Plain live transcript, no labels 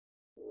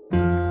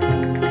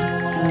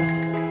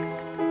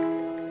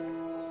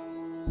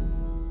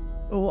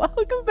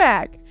Welcome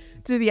back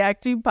to the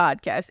Act 2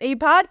 podcast, a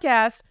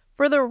podcast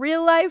for the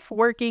real-life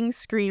working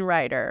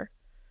screenwriter.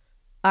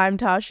 I'm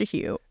Tasha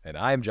Hugh. And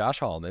I'm Josh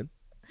Hallman.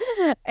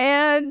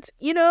 And,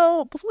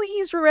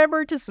 please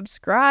remember to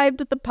subscribe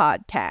to the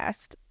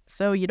podcast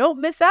so you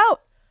don't miss out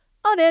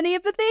on any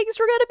of the things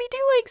we're going to be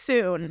doing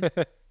soon.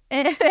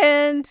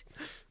 And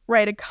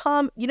write a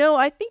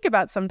I think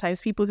about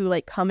sometimes people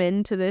who come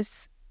into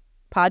this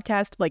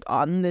podcast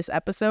on this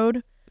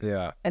episode.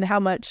 Yeah. And how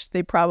much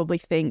they probably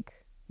think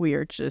we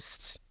are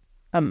just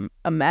a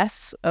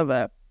mess of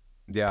a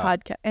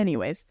podcast.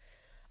 Anyways,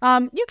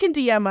 you can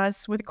DM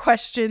us with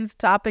questions,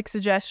 topic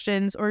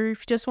suggestions, or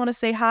if you just want to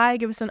say hi,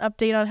 give us an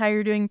update on how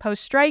you're doing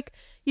post-strike,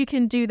 you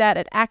can do that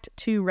at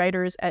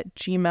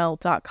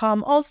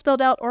act2writers@gmail.com, all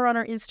spelled out, or on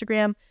our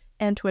Instagram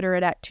and Twitter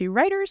at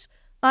act2writers.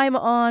 I'm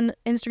on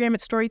Instagram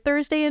at Story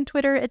Thursday and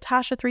Twitter at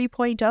Tasha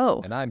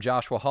 3.0. And I'm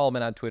Joshua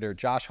Hallman on Twitter,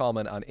 Josh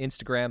Hallman on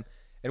Instagram.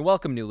 And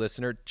welcome, new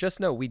listener. Just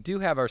know we do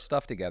have our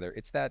stuff together.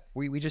 It's that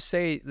we just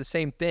say the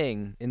same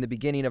thing in the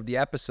beginning of the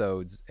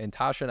episodes, and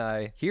Tasha and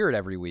I hear it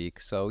every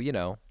week. So,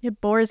 It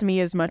bores me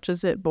as much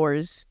as it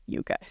bores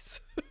you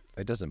guys.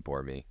 It doesn't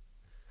bore me.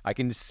 I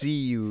can see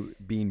you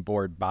being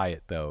bored by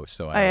it, though,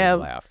 so I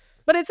always laugh.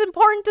 But it's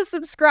important to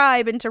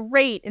subscribe and to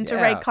rate and to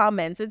write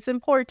comments. It's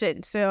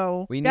important.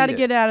 So we got to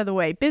get out of the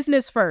way.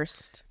 Business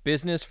first.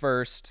 Business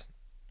first.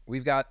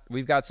 We've got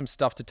some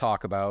stuff to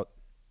talk about.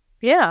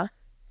 Yeah.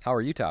 How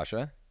are you,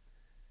 Tasha?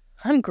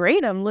 I'm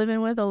great. I'm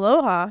living with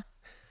Aloha.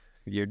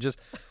 We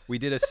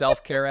did a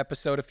self-care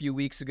episode a few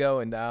weeks ago,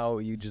 and now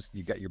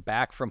you're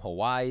back from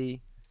Hawaii.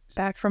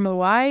 Back from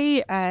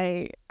Hawaii.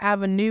 I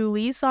have a new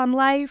lease on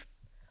life.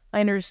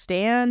 I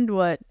understand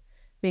what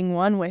being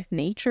one with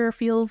nature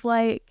feels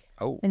like.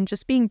 Oh. And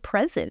just being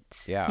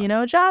present.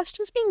 Yeah. Josh,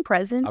 just being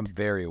present. I'm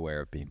very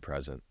aware of being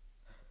present.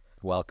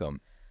 Welcome.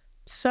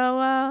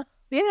 So,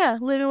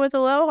 living with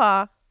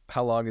Aloha.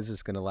 How long is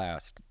this going to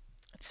last?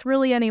 It's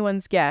really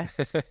anyone's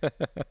guess.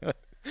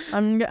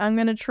 I'm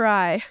gonna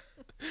try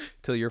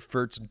till your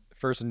first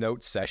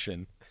note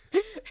session.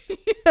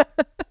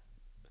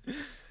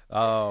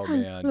 Oh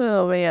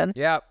man.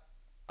 Yeah,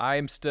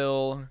 I'm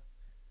still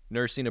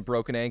nursing a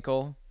broken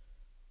ankle.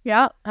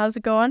 Yeah, how's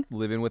it going?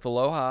 Living with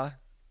Aloha.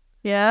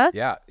 Yeah.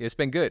 Yeah, it's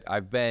been good.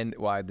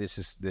 This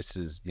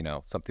is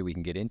something we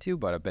can get into,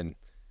 but I've been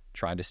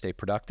trying to stay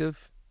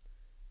productive.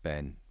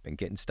 Been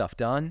getting stuff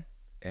done,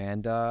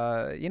 and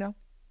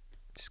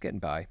just getting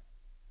by.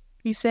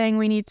 You saying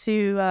we need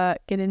to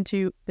get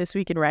into This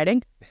Week in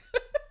Writing?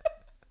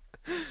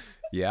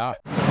 Yeah.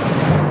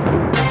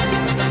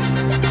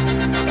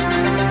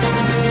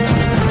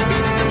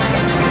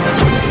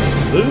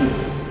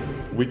 This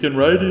Week in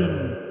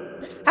Writing.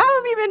 How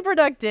have you been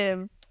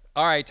productive?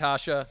 All right,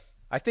 Tasha.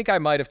 I think I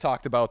might have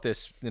talked about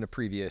this in a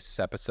previous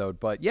episode,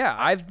 but yeah,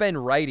 I've been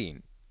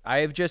writing.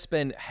 I have just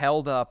been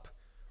held up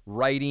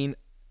writing.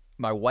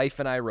 My wife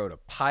and I wrote a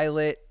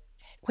pilot.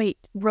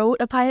 Wait, wrote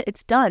a pilot?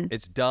 It's done.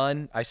 It's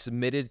done. I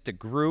submitted it to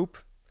group.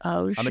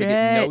 Oh, shit. I'm going to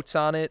get notes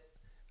on it.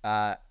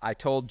 I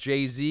told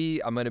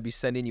Jay-Z I'm going to be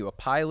sending you a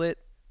pilot.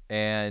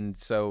 And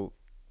so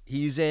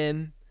he's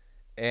in.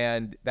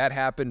 And that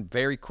happened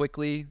very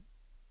quickly.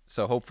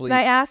 So hopefully... Can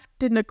I ask,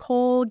 did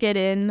Nicole get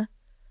in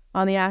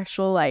on the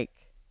actual,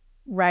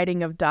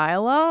 writing of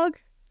dialogue?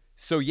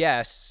 So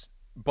yes,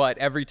 but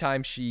every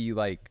time she,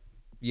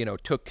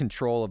 took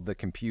control of the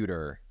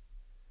computer,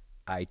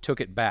 I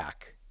took it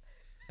back.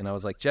 And I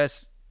was like,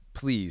 Jess,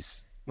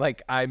 please,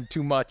 I'm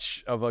too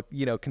much of a,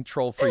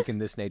 control freak in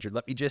this nature.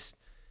 Let me just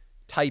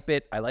type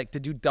it. I like to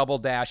do double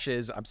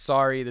dashes. I'm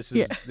sorry. This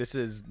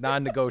is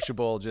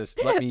non-negotiable.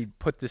 Just let me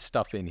put this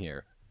stuff in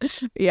here.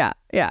 Yeah.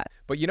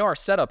 But our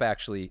setup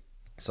actually,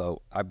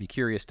 so I'd be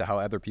curious to how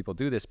other people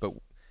do this, but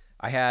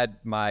I had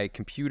my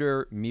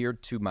computer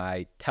mirrored to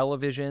my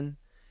television,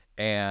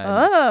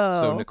 and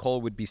so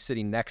Nicole would be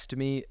sitting next to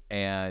me,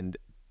 and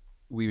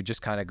we would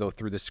just kind of go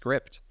through the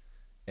script.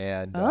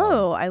 And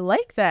I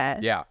like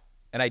that. Yeah.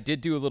 And I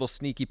did do a little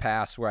sneaky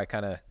pass where I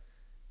kind of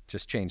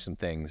just changed some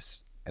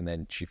things, and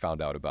then she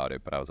found out about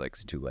it, but I was like,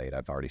 it's too late.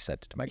 I've already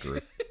sent it to my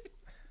group.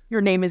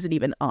 Your name isn't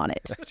even on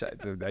it.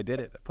 I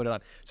did it. I put it on.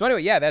 So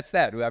anyway, yeah, that's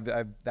that.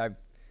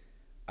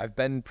 I've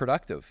been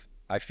productive.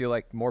 I feel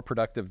like more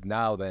productive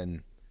now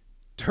than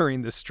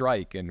during the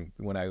strike and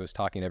when I was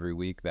talking every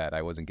week that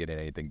I wasn't getting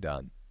anything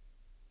done.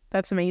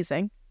 That's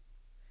amazing.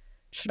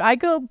 Should I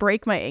go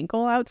break my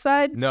ankle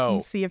outside? No.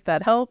 And see if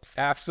that helps?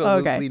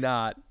 Absolutely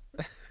not.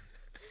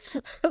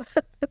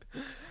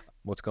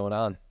 What's going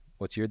on?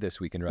 What's your This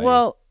Week in Writing?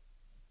 Well,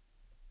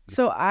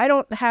 so I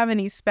don't have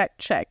any spec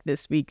check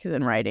this week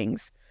in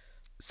writings.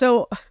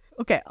 So,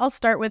 okay, I'll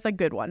start with a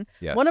good one.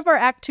 Yes. One of our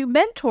Act 2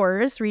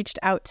 mentors reached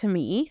out to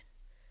me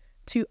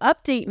to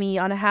update me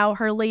on how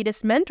her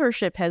latest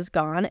mentorship has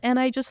gone, and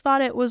I just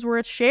thought it was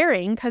worth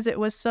sharing because it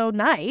was so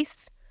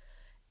nice.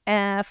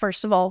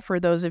 First of all,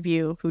 for those of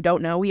you who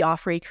don't know, we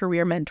offer a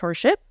career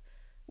mentorship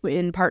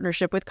in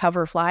partnership with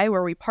Coverfly,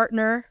 where we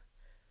partner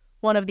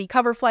one of the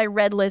Coverfly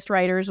Red List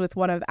writers with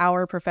one of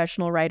our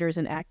professional writers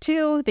in Act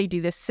 2. They do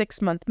this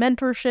 6-month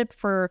mentorship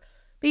for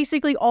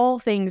basically all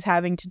things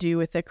having to do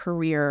with a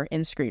career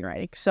in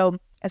screenwriting. So,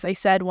 as I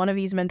said, one of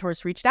these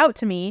mentors reached out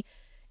to me,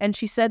 and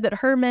she said that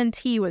her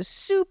mentee was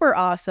super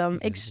awesome,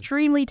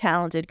 extremely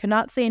talented, could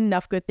not say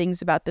enough good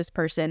things about this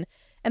person,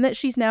 and that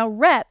she's now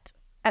repped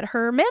at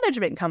her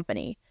management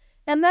company.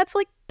 And that's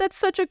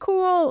such a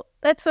cool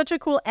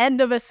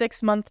end of a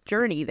 6-month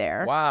journey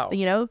there. Wow.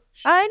 You know,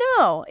 I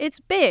know, it's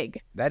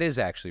big. That is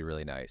actually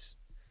really nice.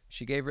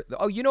 She gave her.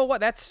 Oh, you know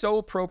what? That's so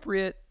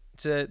appropriate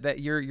to that.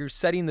 You're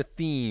setting the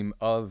theme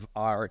of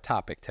our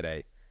topic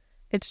today.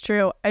 It's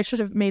true. I should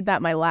have made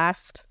that my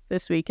last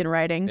this week in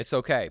writing. It's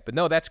okay, but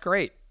no, that's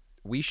great.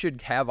 We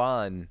should have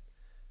on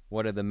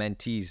one of the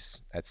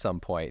mentees at some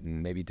point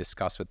and maybe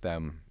discuss with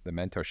them the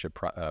mentorship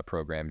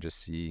program.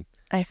 Just see.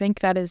 I think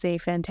that is a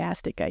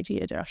fantastic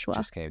idea, Joshua.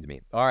 Just came to me.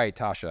 All right,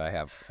 Tasha, I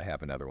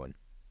have another one.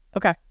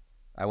 Okay.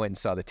 I went and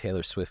saw the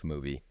Taylor Swift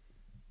movie.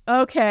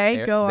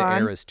 Okay, go the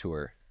on. Eras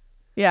Tour.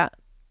 Yeah.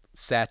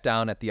 Sat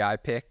down at the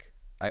iPick.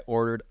 I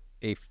ordered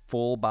a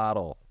full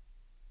bottle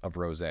of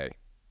rosé.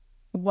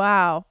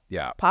 Wow.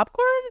 Yeah.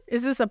 Popcorn?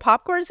 Is this a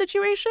popcorn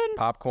situation?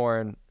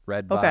 Popcorn,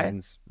 red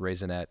vines,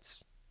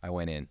 raisinets. I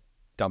went in,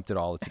 dumped it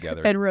all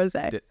together. And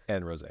rosé.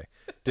 And rosé.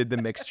 Did the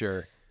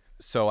mixture.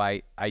 So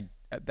I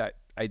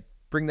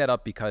bring that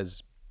up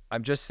because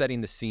I'm just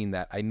setting the scene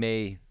that I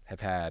may have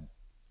had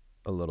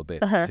a little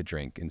bit to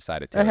drink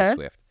inside of Taylor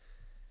Swift.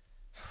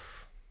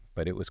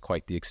 But it was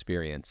quite the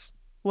experience.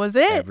 Was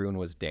it? Everyone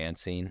was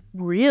dancing.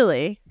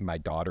 Really? My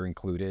daughter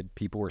included.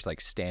 People were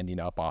like standing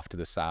up off to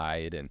the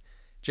side, and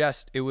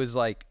just it was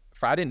like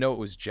I didn't know it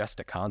was just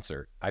a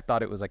concert. I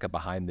thought it was like a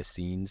behind the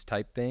scenes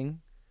type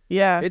thing.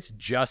 Yeah. It's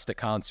just a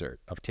concert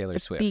of Taylor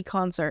It's Swift. the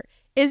concert.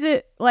 Is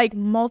it like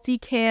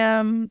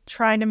multicam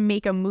trying to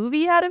make a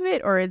movie out of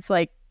it, or it's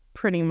like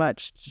pretty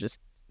much just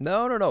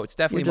No. It's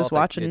definitely just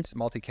watching. It's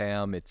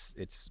multicam.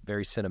 It's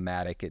very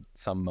cinematic at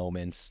some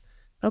moments.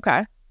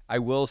 Okay. I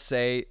will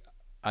say,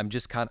 I'm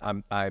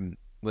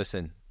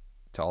listen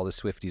to all the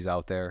Swifties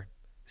out there.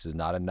 This is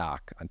not a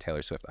knock on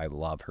Taylor Swift. I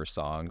love her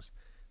songs,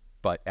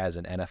 but as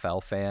an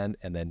NFL fan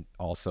and then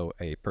also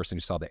a person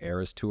who saw the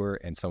Eras Tour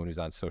and someone who's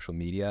on social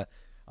media,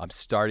 I'm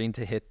starting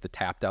to hit the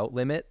tapped out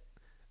limit.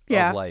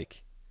 Yeah. Of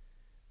like,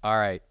 all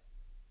right,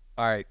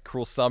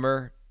 Cruel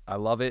Summer. I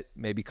love it.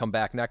 Maybe come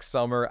back next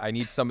summer. I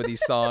need some of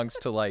these songs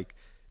to like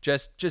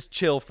just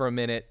chill for a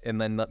minute and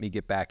then let me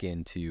get back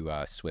into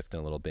Swift in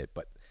a little bit.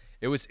 But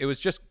it was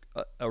just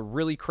a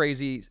really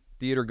crazy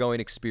theater going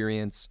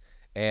experience,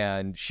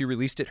 and she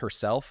released it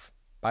herself.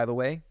 By the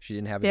way, she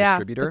didn't have a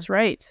distributor. That's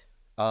right.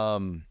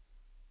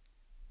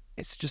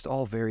 It's just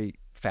all very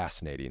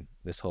fascinating,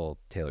 this whole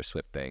Taylor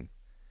Swift thing.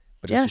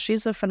 But Yeah,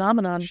 she's a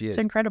phenomenon. She It's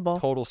is. incredible.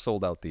 Total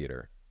sold out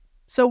theater.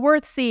 So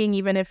worth seeing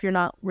even if you're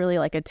not really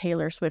like a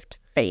Taylor Swift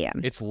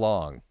fan. It's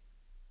long.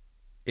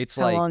 It's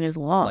How like long is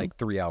long? like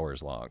 3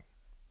 hours long.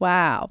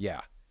 Wow.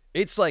 Yeah.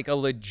 It's like a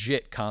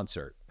legit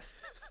concert.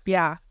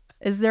 Yeah.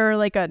 Is there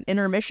like an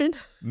intermission?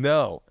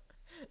 No.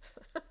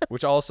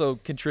 Which also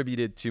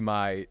contributed to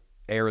my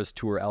Eras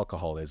Tour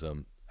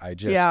alcoholism. I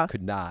just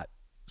could not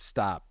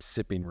stop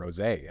sipping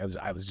rosé.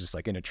 I was just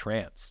like in a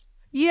trance.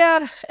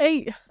 Yeah.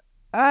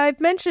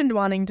 I've mentioned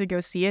wanting to go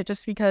see it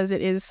just because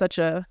it is I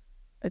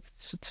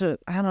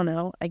don't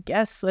know, I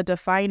guess a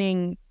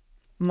defining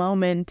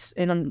moment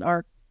in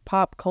our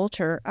pop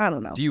culture. I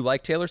don't know. Do you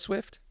like Taylor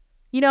Swift?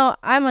 You know,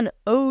 I'm an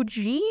OG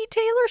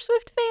Taylor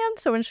Swift fan.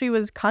 So when she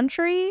was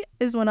country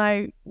is when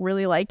I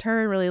really liked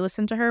her and really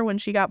listened to her. When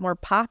she got more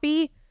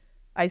poppy,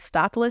 I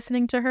stopped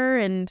listening to her,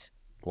 and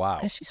Wow.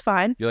 she's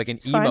fine. You're like an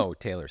It's emo fine.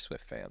 Taylor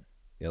Swift fan.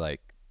 You're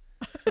like,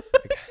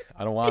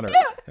 I don't want her.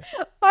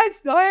 I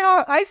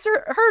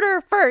heard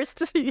her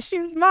first.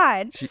 She's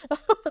mine.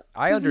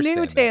 I This understand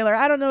new that. Taylor.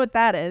 I don't know what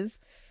that is.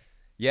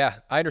 Yeah,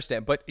 I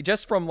understand. But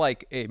just from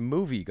like a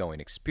movie going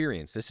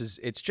experience,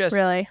 it's just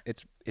Really?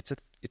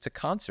 it's a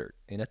concert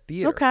in a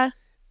theater. Okay.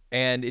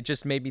 And it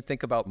just made me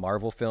think about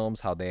Marvel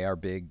films, how they are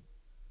big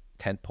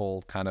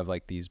tentpole, kind of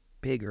like these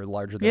bigger,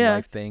 larger than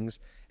life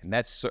things. And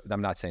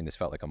I'm not saying this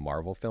felt like a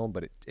Marvel film,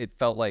 but it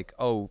felt like,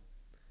 oh,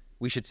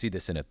 we should see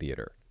this in a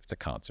theater. It's a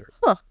concert.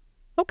 Huh.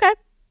 Okay.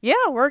 Yeah,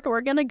 we're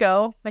gonna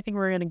go. I think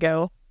we're gonna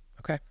go.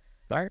 Okay.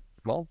 All right.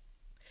 Well,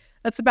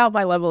 That's about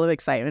my level of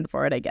excitement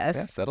for it, I guess.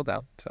 yeah, settle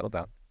down.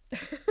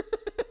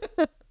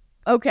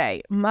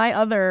 Okay, my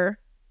other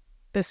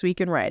This Week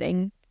in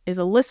Writing is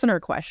a listener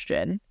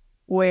question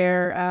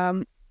where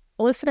a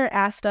listener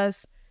asked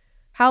us,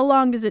 how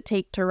long does it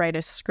take to write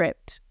a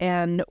script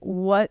and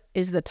what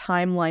is the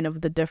timeline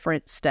of the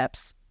different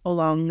steps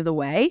along the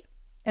way?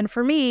 And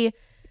for me,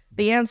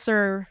 the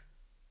answer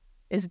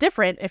is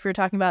different if you're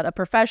talking about a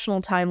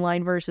professional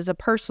timeline versus a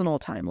personal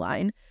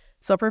timeline.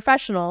 So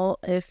professional,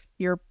 if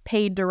you're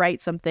paid to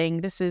write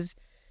something, this is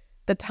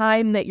the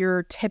time that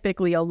you're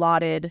typically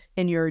allotted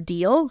in your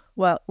deal.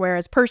 Well,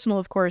 whereas personal,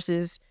 of course,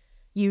 is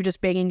you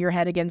just banging your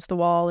head against the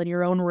wall in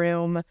your own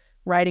room,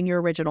 writing your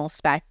original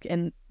spec.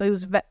 And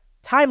those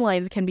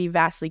timelines can be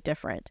vastly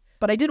different.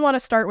 But I did want to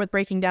start with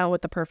breaking down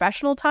what the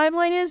professional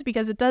timeline is,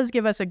 because it does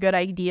give us a good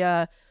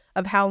idea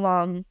of how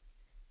long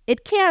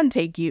it can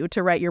take you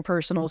to write your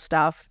personal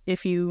stuff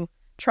if you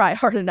try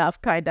hard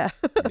enough, kind of.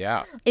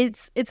 Yeah.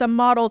 It's a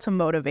model to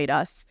motivate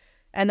us.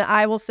 And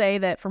I will say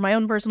that for my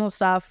own personal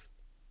stuff,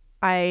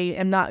 I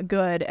am not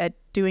good at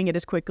doing it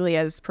as quickly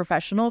as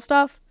professional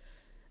stuff.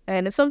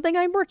 And it's something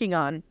I'm working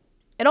on.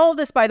 And all of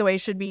this, by the way,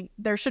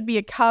 there should be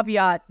a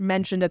caveat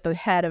mentioned at the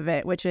head of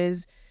it, which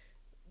is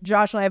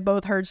Josh and I have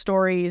both heard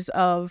stories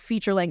of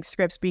feature-length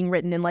scripts being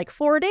written in like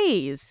 4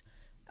 days,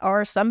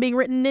 or some being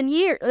written in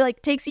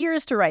takes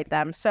years to write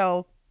them.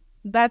 So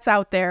that's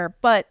out there.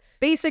 But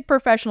basic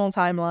professional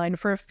timeline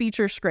for a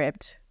feature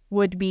script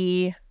would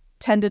be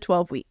 10 to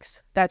 12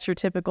 weeks. That's your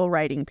typical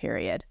writing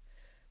period.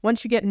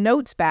 Once you get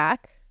notes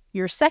back,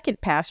 your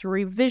second pass, your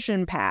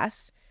revision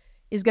pass,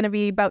 is going to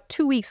be about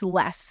 2 weeks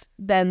less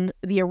than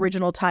the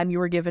original time you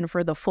were given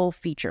for the full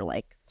feature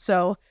length.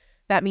 So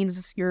that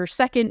means your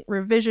second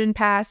revision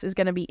pass is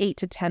going to be 8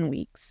 to 10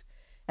 weeks.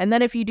 And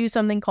then if you do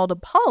something called a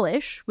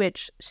polish,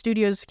 which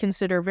studios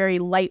consider very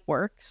light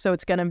work, so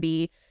it's going to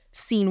be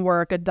scene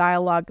work, a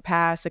dialogue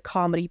pass, a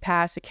comedy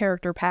pass, a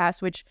character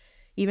pass, which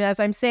even as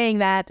I'm saying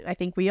that, I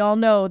think we all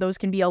know those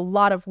can be a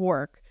lot of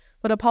work.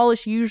 But a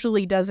polish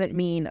usually doesn't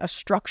mean a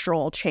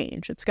structural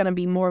change. It's going to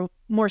be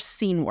more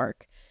scene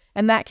work.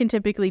 And that can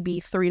typically be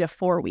 3 to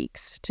 4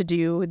 weeks to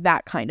do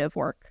that kind of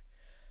work.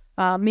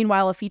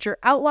 Meanwhile, a feature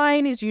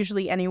outline is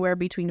usually anywhere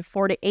between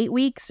 4 to 8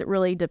 weeks. It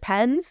really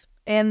depends.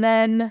 And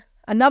then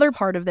another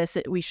part of this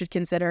that we should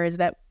consider is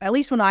that at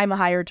least when I'm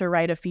hired to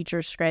write a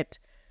feature script,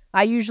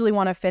 I usually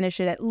want to finish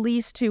it at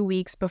least 2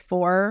 weeks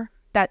before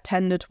that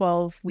 10 to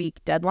 12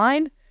 week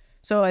deadline.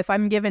 So if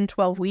I'm given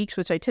 12 weeks,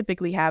 which I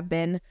typically have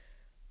been,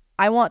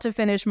 I want to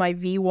finish my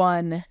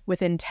V1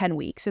 within 10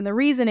 weeks. And the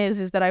reason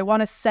is that I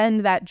want to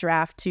send that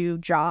draft to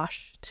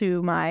Josh,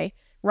 to my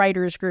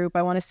writers group.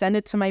 I want to send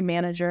it to my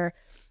manager.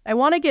 I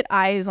want to get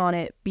eyes on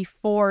it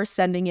before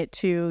sending it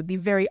to the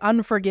very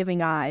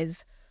unforgiving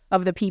eyes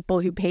of the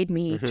people who paid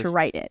me to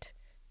write it.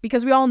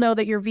 Because we all know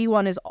that your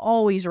V1 is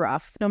always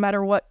rough, no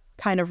matter what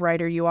kind of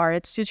writer you are.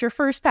 It's just your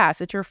first pass.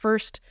 It's your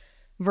first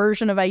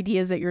version of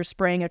ideas that you're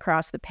spraying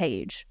across the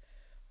page.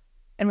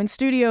 And when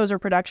studios or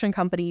production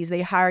companies,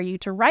 they hire you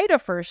to write a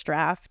first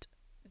draft,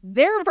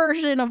 their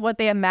version of what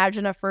they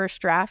imagine a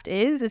first draft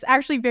is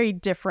actually very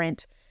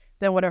different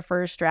than what a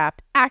first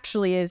draft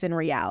actually is in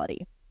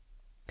reality.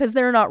 Because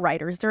they're not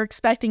writers. They're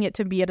expecting it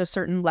to be at a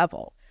certain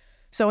level.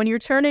 So when you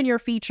turn in your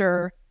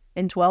feature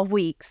in 12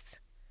 weeks,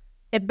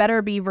 it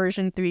better be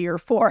version 3 or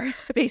 4,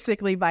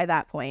 basically, by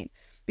that point.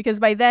 Because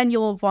by then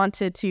you'll have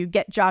wanted to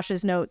get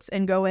Josh's notes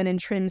and go in and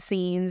trim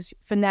scenes,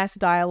 finesse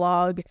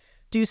dialogue,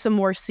 do some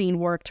more scene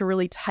work to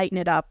really tighten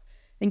it up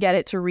and get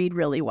it to read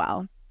really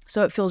well.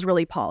 So it feels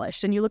really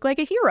polished and you look like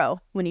a hero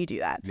when you do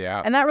that.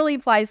 Yeah. And that really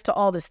applies to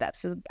all the steps.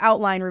 So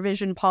outline,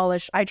 revision,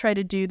 polish. I try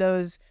to do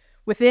those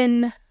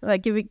within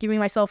like giving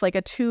myself like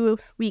a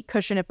 2-week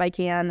cushion if I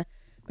can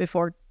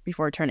before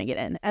turning it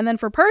in. And then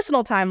for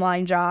personal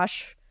timeline,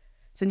 Josh,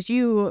 since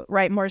you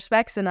write more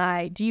specs than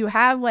I, do you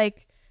have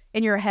like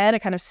in your head a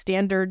kind of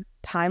standard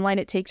timeline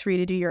it takes for you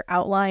to do your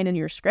outline and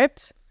your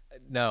script?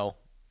 No.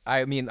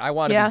 I mean, I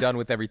want to be done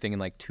with everything in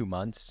like 2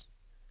 months,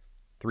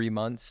 3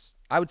 months.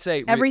 I would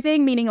say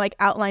everything, meaning like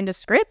outline to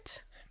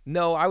script?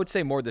 No, I would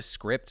say more the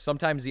script.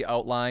 Sometimes the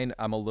outline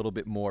I'm a little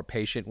bit more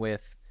patient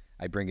with.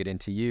 I bring it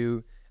into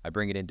you. I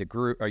bring it into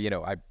group, or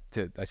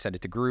I send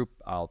it to group.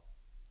 I'll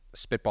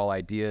spitball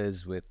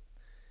ideas with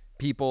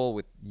people,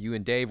 with you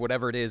and Dave,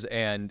 whatever it is,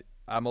 and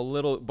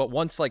but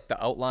once like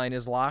the outline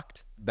is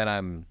locked, then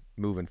I'm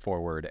moving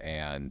forward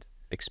and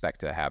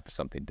expect to have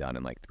something done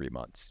in like 3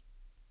 months.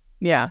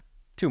 Yeah.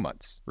 2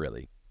 months,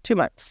 really. 2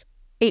 months.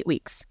 8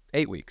 weeks.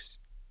 8 weeks.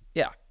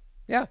 Yeah.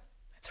 Yeah.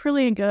 That's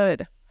really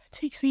good. It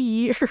takes me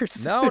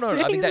years. No.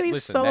 I mean,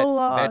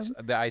 long.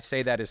 I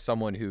say that as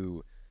someone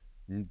who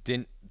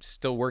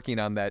still working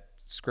on that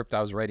script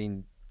I was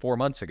writing 4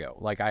 months ago.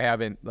 Like I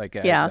haven't, I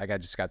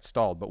just got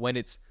stalled. But when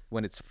it's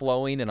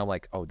flowing and I'm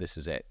like, oh, this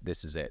is it.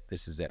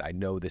 I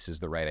know this is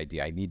the right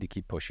idea. I need to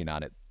keep pushing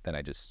on it. Then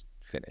I just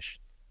finish.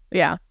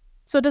 Yeah.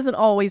 So it doesn't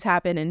always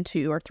happen in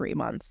 2 or 3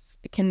 months.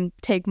 It can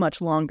take much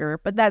longer,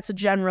 but that's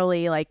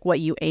generally like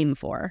what you aim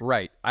for.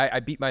 Right. I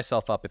beat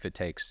myself up if it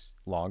takes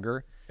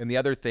longer. And the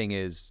other thing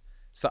is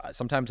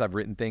sometimes I've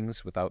written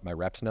things without my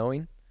reps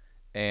knowing,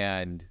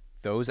 and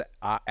those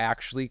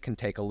actually can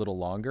take a little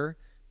longer.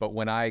 But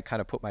when I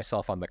kind of put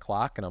myself on the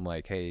clock and I'm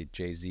like, hey,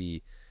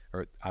 Jay-Z,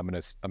 or I'm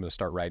gonna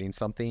start writing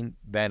something,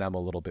 then I'm a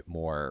little bit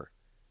more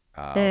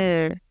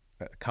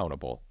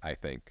accountable, I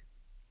think.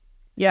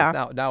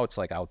 Yeah. Now it's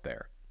like out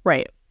there.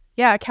 Right.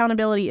 Yeah,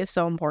 accountability is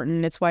so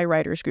important. It's why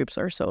writers groups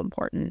are so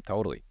important.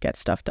 Totally. Get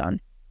stuff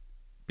done.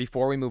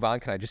 Before we move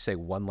on, can I just say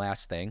one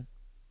last thing?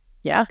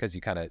 Yeah. Because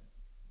it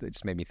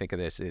just made me think of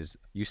this, is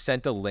you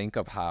sent a link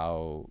of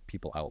how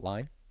people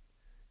outline,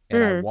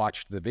 and I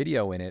watched the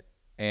video in it,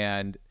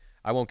 and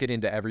I won't get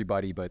into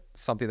everybody, but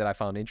something that I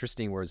found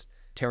interesting was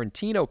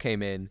Tarantino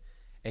came in,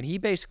 and he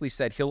basically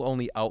said he'll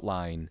only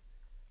outline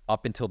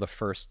up until the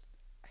first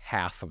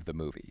half of the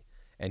movie.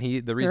 And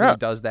the reason he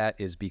does that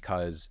is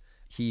because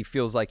he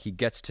feels like he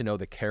gets to know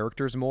the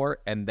characters more,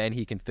 and then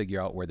he can figure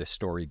out where the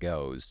story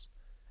goes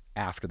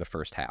after the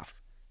first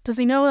half. Does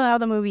he know how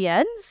the movie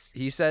ends?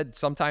 He said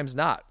sometimes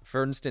not.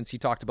 For instance, he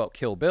talked about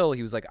Kill Bill.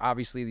 He was like,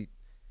 obviously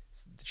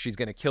she's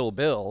going to kill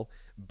Bill,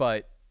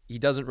 but he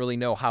doesn't really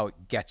know how it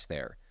gets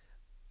there.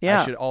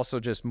 Yeah. I should also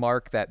just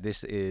mark that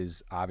this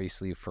is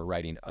obviously for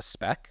writing a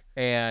spec.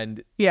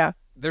 And Yeah.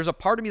 there's a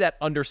part of me that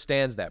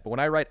understands that. But when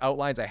I write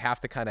outlines, I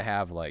have to kind of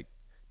have like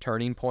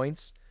turning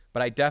points.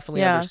 But I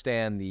definitely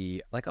understand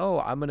the like, oh,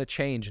 I'm going to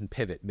change and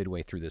pivot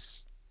midway through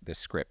this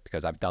script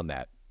because I've done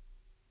that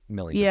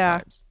millions of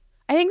times.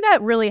 I think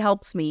that really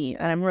helps me,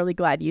 and I'm really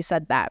glad you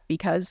said that,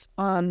 because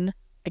on,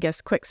 I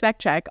guess, quick spec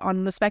check,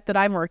 on the spec that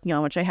I'm working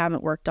on, which I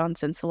haven't worked on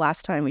since the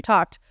last time we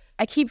talked,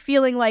 I keep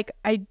feeling like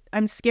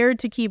I'm scared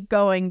to keep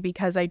going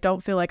because I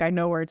don't feel like I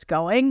know where it's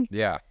going.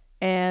 Yeah.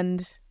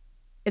 And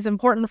it's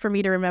important for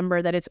me to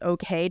remember that it's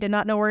okay to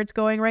not know where it's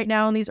going right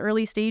now in these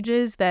early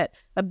stages, that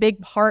a big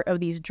part of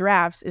these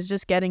drafts is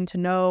just getting to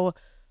know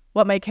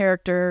what my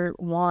character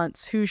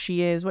wants, who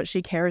she is, what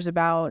she cares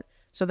about,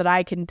 so that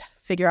I can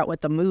figure out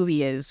what the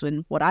movie is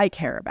and what I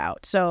care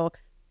about. So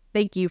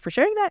thank you for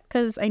sharing that,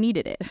 because I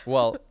needed it.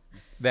 Well,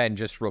 then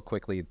just real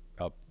quickly,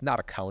 not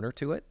a counter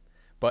to it,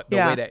 but the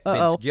way that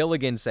Vince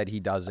Gilligan said he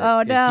does it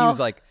is he was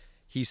like,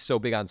 he's so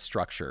big on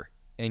structure.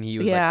 And he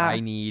was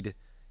like,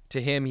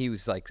 to him, he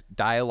was like,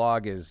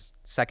 dialogue is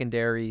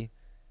secondary,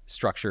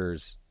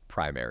 structure's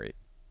primary.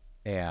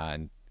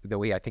 And the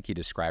way I think he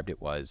described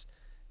it was,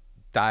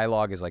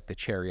 dialogue is like the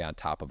cherry on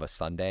top of a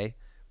sundae,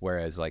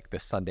 whereas like the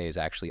sundae is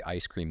actually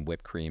ice cream,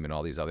 whipped cream, and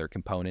all these other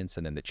components,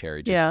 and then the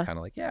cherry just kind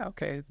of like,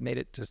 okay, made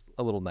it just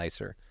a little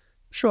nicer.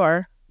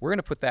 Sure. We're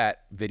gonna put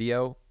that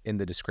video in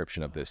the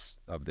description of this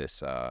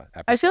episode.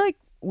 I feel like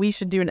we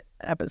should do an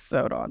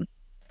episode on.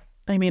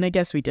 I mean, I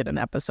guess we did an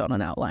episode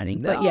on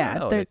outlining, but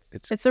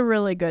it's a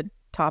really good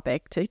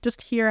topic to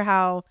just hear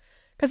how.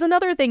 Because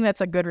another thing that's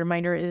a good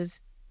reminder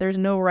is there's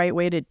no right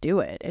way to do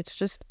it. It's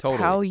just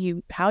how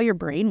your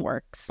brain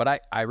works.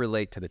 But I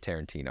relate to the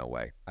Tarantino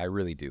way. I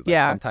really do. Like,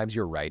 sometimes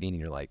you're writing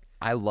and you're like,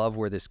 I love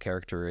where this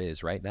character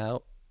is right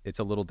now. It's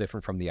a little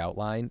different from the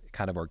outline. It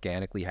kind of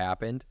organically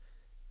happened.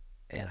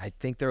 And I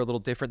think they're a little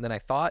different than I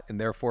thought. And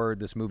therefore,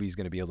 this movie is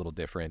going to be a little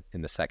different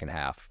in the second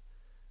half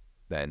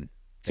than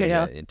I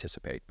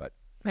anticipate. But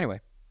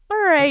anyway.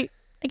 All right.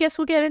 I guess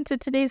we'll get into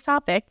today's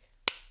topic.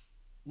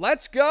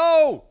 Let's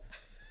go.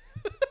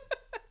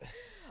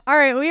 All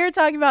right, we are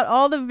talking about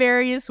all the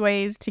various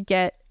ways to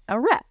get a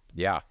rep.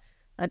 Yeah.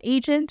 An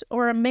agent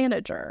or a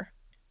manager.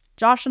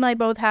 Josh and I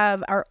both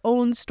have our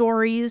own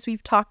stories.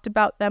 We've talked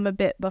about them a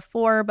bit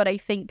before, but I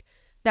think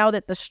now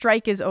that the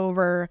strike is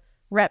over,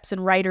 reps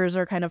and writers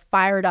are kind of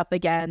fired up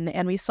again,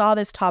 and we saw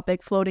this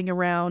topic floating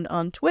around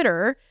on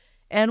Twitter,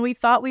 and we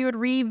thought we would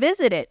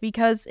revisit it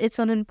because it's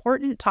an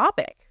important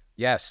topic.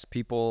 Yes,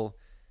 people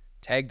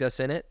tagged us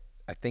in it.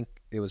 I think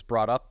it was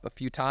brought up a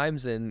few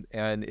times, and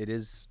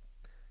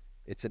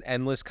it's an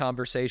endless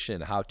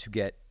conversation, how to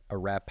get a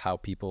rep, how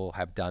people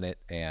have done it.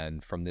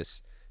 And from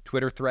this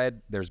Twitter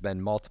thread, there's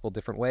been multiple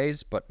different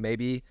ways, but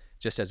maybe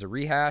just as a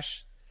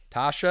rehash,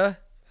 Tasha,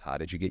 how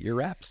did you get your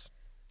reps?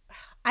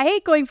 I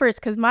hate going first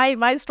because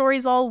my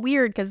story's all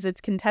weird because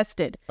it's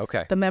contested.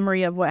 Okay. The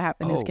memory of what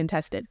happened is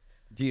contested.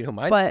 Do you know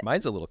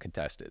mine's a little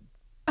contested?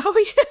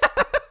 Oh,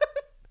 yeah.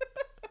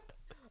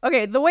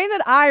 Okay, the way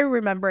that I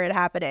remember it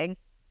happening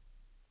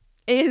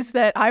is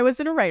that I was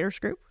in a writer's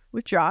group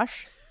with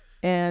Josh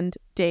and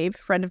Dave,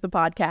 friend of the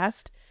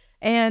podcast,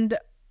 and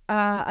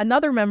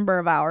another member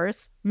of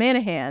ours,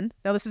 Manahan.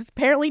 Now, this is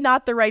apparently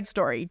not the right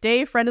story.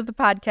 Dave, friend of the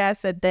podcast,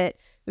 said that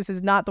this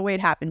is not the way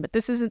it happened, but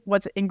this isn't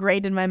what's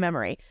ingrained in my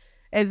memory,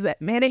 is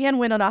that Manahan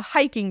went on a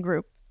hiking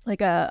group,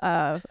 like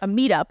a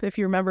meetup, if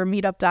you remember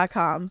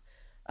meetup.com.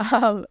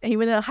 He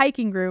went in a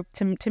hiking group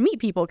to meet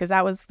people because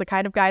that was the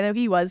kind of guy that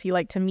he was. He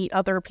liked to meet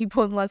other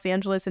people in Los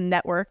Angeles and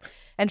network.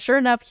 And sure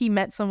enough, he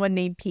met someone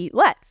named Pete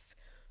Letts,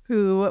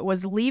 who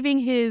was leaving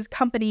his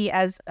company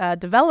as a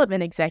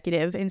development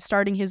executive and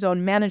starting his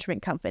own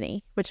management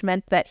company, which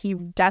meant that he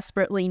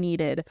desperately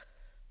needed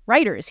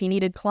writers. He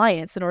needed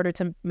clients in order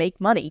to make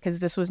money because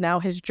this was now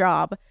his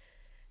job.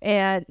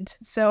 And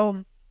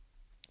so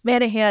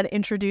Manahan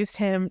introduced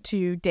him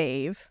to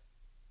Dave.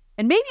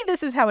 And maybe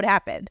this is how it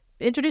happened.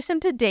 Introduced him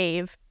to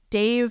Dave.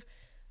 Dave,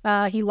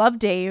 he loved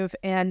Dave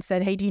and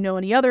said, hey, do you know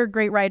any other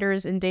great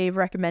writers? And Dave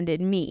recommended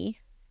me.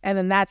 And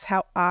then that's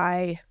how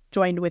I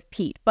joined with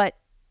Pete. But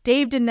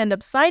Dave didn't end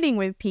up signing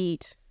with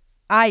Pete.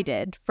 I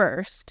did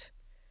first.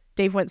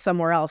 Dave went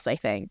somewhere else, I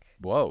think.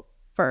 Whoa.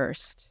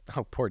 First.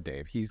 Oh, poor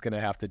Dave. He's going to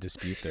have to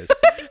dispute this.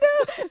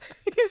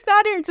 He's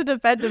not here to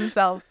defend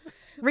himself.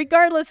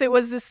 Regardless, it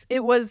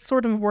was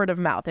sort of word of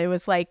mouth. It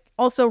was like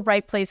also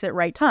right place at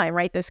right time,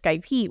 right? This guy,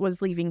 Pete, was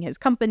leaving his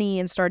company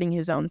and starting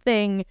his own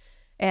thing,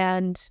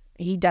 and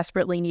he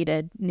desperately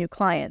needed new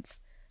clients.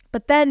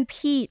 But then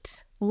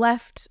Pete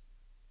left,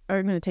 or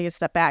I'm going to take a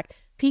step back.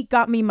 Pete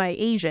got me my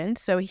agent,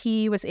 so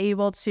he was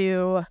able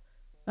to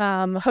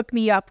hooked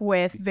me up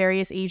with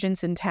various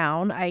agents in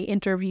town. I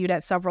interviewed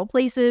at several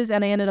places,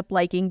 and I ended up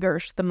liking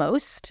Gersh the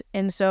most.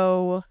 And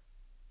so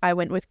I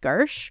went with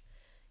Gersh.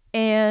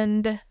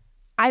 And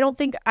I don't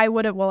think I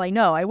would have, well, I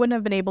know I wouldn't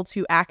have been able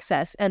to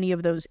access any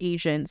of those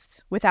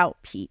agents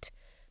without Pete.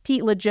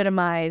 Pete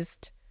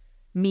legitimized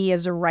me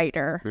as a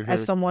writer,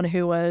 as someone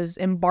who was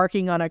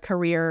embarking on a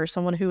career,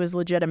 someone who was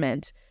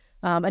legitimate,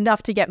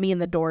 enough to get me in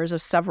the doors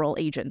of several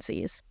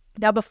agencies.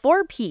 Now,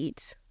 before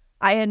Pete,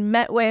 I had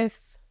met with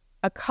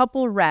a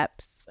couple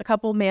reps, a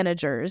couple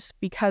managers,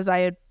 because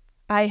I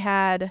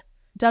had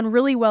done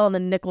really well in the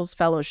Nichols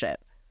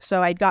Fellowship.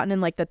 So I'd gotten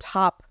in like the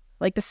top,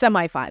 like the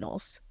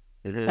semifinals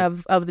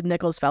of the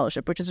Nichols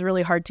Fellowship, which is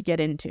really hard to get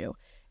into.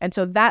 And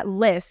so that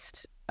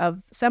list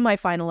of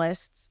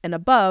semifinalists and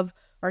above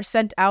are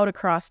sent out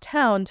across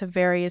town to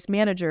various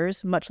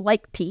managers, much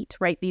like Pete,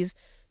 right? These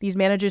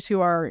managers who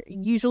are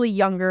usually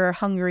younger,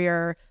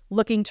 hungrier,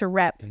 looking to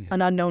rep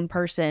an unknown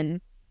person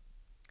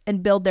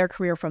and build their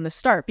career from the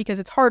start, because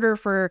it's harder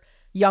for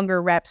younger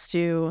reps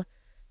to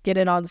get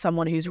in on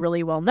someone who's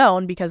really well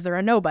known because they're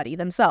a nobody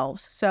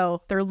themselves.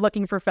 So they're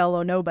looking for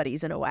fellow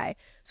nobodies in a way.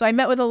 So I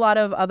met with a lot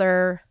of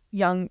other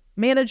young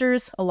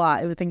managers, a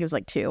lot. I think it was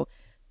like 2.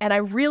 And I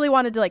really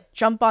wanted to like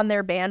jump on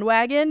their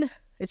bandwagon.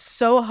 It's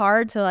so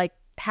hard to like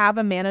have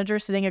a manager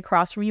sitting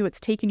across from you. It's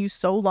taken you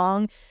so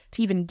long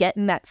to even get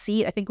in that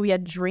seat. I think we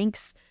had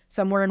drinks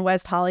somewhere in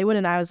West Hollywood,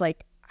 and I was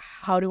like,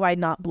 how do I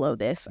not blow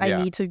this?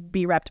 I need to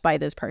be repped by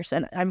this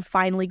person. I'm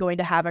finally going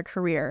to have a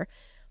career.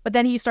 But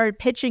then he started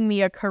pitching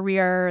me a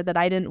career that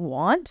I didn't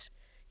want.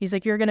 He's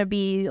like, you're going to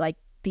be like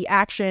the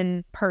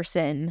action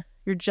person.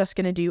 You're just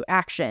going to do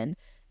action.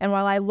 And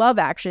while I love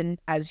action,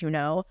 as you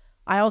know,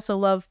 I also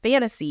love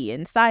fantasy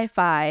and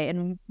sci-fi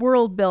and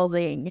world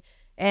building.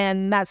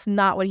 And that's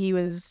not what he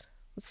was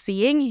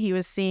seeing. He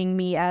was seeing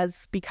me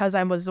as, because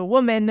I was a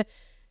woman,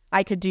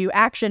 I could do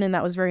action, and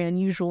that was very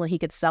unusual, and he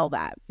could sell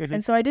that.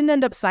 And so I didn't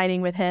end up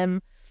signing with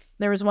him.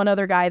 There was one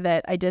other guy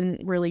that I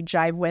didn't really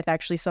jive with,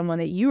 actually someone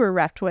that you were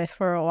repped with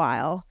for a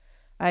while.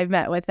 I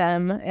met with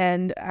them,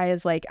 and I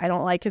was like, I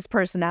don't like his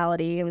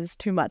personality. It was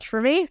too much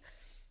for me.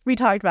 We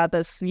talked about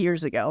this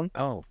years ago.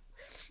 Oh.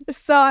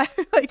 So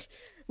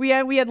we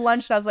had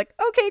lunch, and I was like,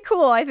 okay,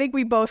 cool. I think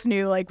we both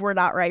knew like we're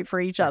not right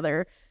for each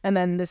other. And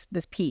then this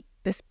Pete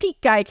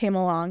guy came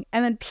along,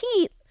 and then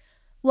Pete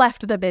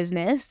left the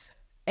business,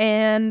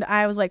 and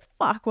I was like,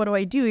 fuck, what do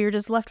I do? You're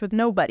just left with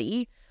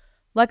nobody.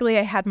 Luckily,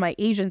 I had my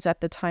agents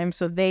at the time,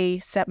 so they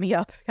set me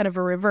up, kind of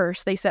a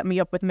reverse. They set me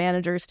up with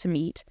managers to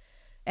meet,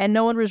 and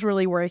no one was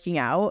really working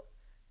out.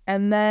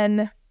 And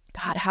then,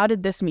 God, how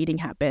did this meeting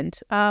happen?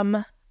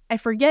 I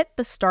forget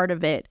the start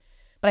of it,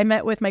 but I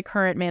met with my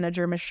current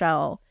manager,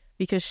 Michelle,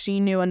 because she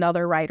knew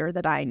another writer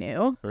that I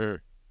knew.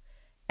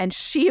 And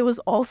she was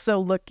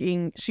also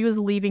she was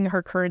leaving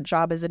her current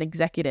job as an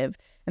executive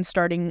and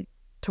starting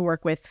to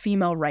work with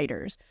female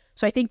writers.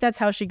 So I think that's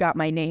how she got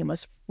my name,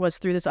 was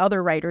through this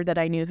other writer that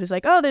I knew who's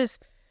like, oh, there's,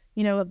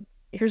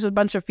 here's a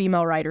bunch of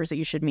female writers that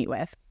you should meet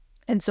with.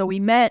 And so we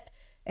met,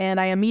 and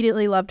I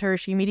immediately loved her.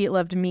 She immediately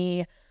loved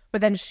me.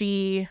 But then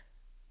she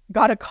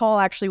got a call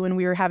actually when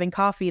we were having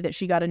coffee that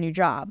she got a new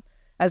job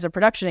as a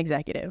production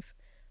executive.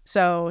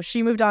 So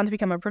she moved on to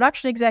become a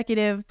production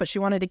executive, but she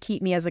wanted to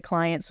keep me as a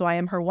client. So I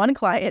am her one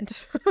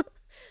client.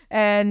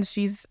 And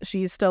she's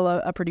still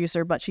a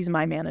producer, but she's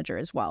my manager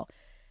as well.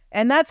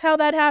 And that's how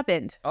that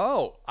happened.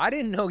 Oh, I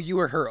didn't know you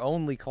were her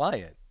only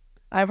client.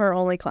 I'm her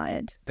only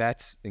client.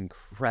 That's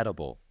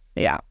incredible.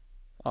 Yeah.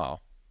 Oh,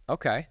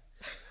 okay.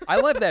 I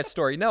love that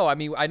story. No, I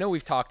mean, I know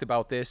we've talked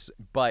about this,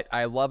 but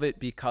I love it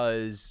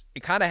because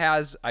it kind of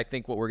has, I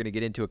think, what we're going to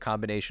get into, a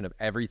combination of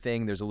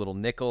everything. There's a little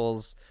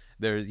Nichols.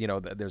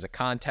 There's a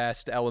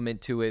contest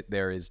element to it.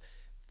 There is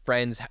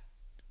friends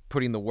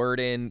putting the word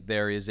in.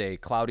 There is a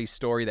cloudy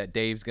story that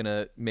Dave's going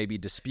to maybe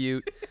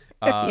dispute.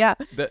 Yeah.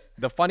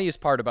 The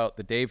funniest part about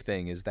the Dave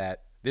thing is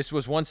that this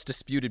was once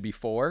disputed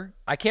before.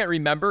 I can't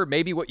remember.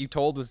 Maybe what you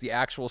told was the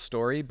actual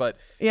story, but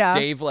yeah.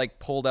 Dave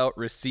pulled out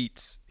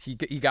receipts. He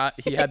had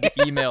the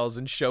emails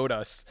and showed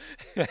us.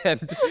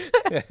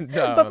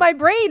 But my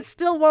brain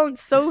still won't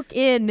soak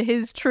in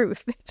his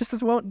truth. It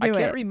just won't do it. I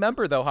can't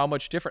remember though how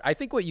much different. I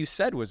think what you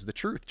said was the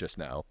truth just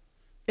now.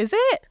 Is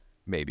it?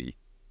 Maybe.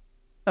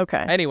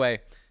 Okay. Anyway,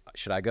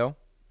 should I go?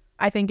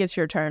 I think it's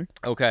your turn.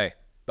 Okay.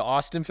 The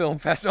Austin Film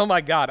Festival. Oh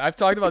my God. I've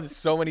talked about this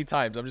so many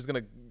times. I'm just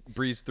going to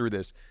breeze through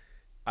this.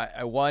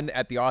 I won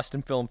at the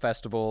Austin Film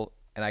Festival,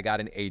 and I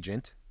got an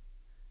agent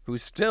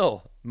who's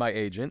still my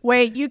agent.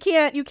 Wait, you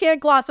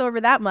can't gloss over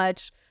that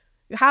much.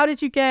 How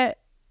did you get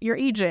your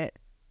agent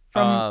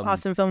from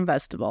Austin Film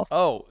Festival?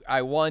 Oh,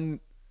 I won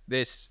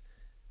this.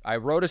 I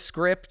wrote a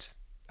script,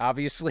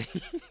 obviously.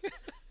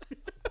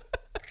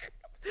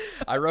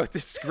 I wrote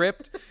the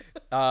script,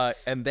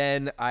 and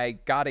then I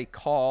got a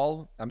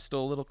call. I'm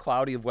still a little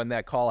cloudy of when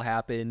that call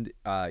happened,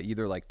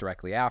 either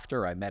directly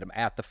after. I met him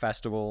at the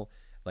festival,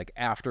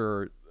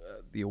 after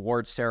the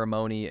award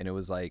ceremony, and it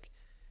was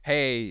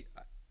hey,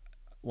 I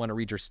want to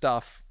read your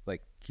stuff.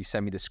 He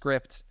sent me the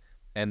script,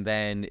 and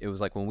then it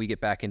was when we get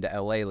back into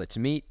LA, let's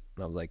meet.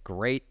 And I was like,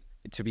 great.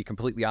 to be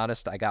completely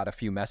honest, I got a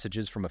few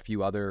messages from a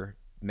few other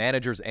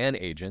managers and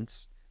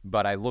agents,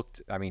 but I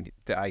looked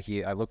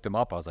him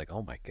up. I was like,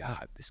 oh my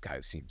God, this guy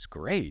seems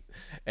great.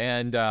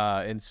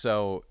 And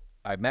so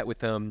I met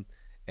with him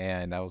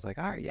and I was like,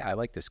 all right, yeah, I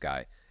like this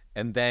guy.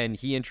 And then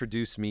he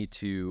introduced me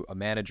to a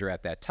manager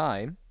at that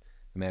time,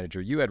 the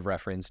manager you had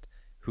referenced,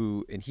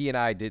 and he and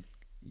I did,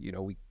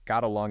 we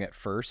got along at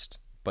first,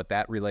 but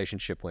that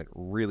relationship went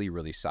really,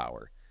 really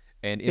sour.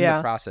 And in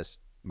the process,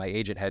 my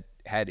agent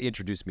had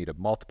introduced me to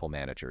multiple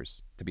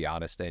managers, to be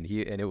honest. And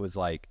it was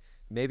like,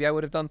 maybe I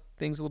would have done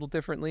things a little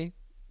differently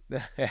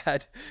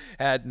had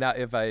not,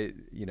 if I,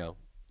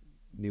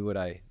 knew what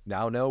I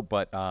now know.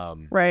 But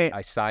Right.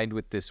 I signed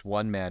with this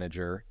one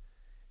manager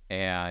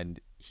and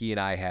he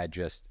and I had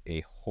just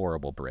a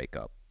horrible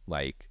breakup.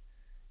 Like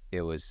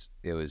it was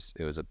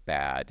a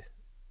bad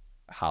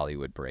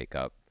Hollywood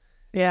breakup.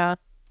 Yeah.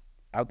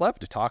 I'd love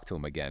to talk to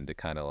him again to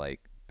kind of like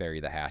bury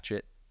the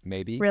hatchet,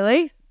 maybe.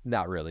 Really?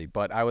 Not really,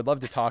 but I would love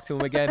to talk to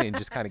him again and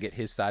just kind of get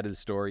his side of the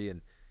story,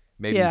 and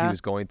maybe he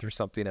was going through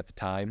something at the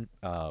time.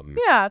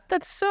 Yeah,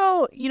 that's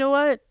so, you know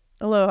what?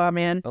 Aloha,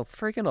 man. Oh,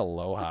 freaking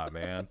aloha,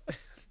 man.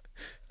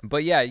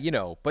 But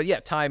yeah,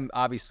 time,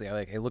 obviously,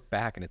 I look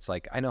back and it's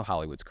like, I know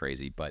Hollywood's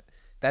crazy, but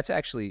that's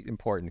actually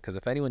important because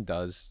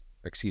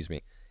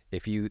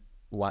if you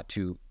want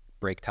to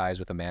break ties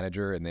with a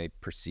manager and they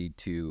proceed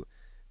to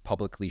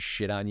publicly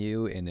shit on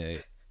you in a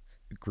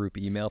group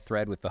email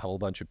thread with a whole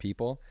bunch of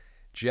people,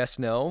 just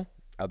know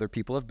other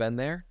people have been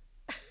there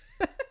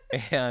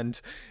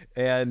and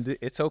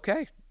it's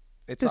okay.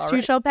 It's This all too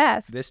right. shall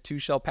pass. This too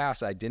shall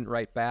pass. I didn't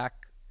write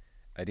back.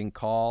 I didn't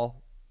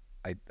call.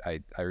 I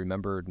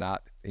remember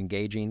not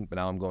engaging, but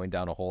now I'm going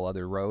down a whole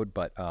other road.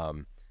 But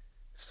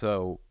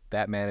so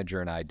that manager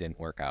and I didn't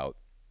work out.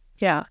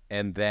 Yeah.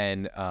 And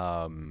then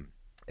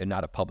and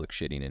not a public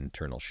shitting,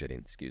 internal shitting,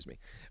 excuse me.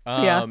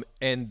 And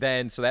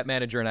then so that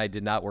manager and I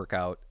did not work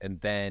out. And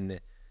then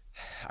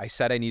I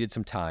said I needed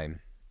some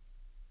time.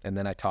 And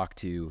then I talked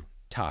to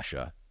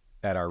Tasha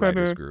at our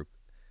writers group,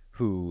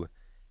 who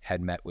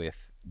had met with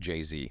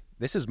Jay-Z.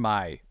 This is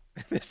my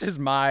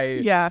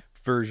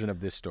version of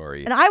this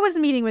story. And I was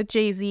meeting with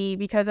Jay-Z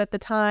because at the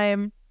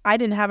time I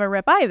didn't have a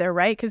rep either,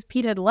 right? Because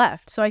Pete had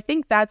left. So I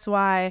think that's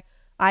why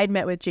I'd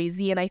met with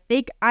Jay-Z. And I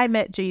think I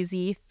met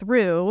Jay-Z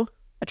through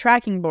a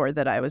tracking board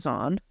that I was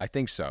on. I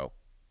think so.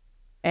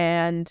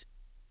 And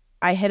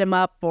I hit him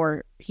up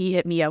or he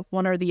hit me up,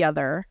 one or the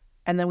other.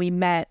 And then we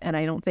met and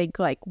I don't think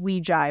like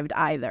we jived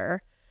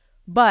either.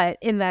 But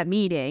in that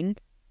meeting,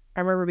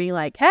 I remember being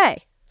like,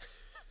 hey,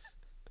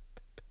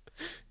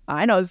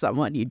 I know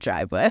someone you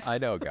jive with. I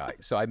know a guy.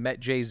 So I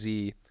met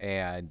Jay-Z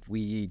and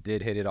we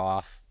did hit it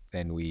off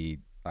and we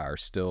are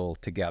still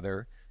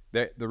together.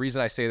 The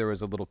reason I say there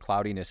was a little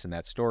cloudiness in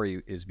that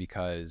story is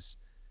because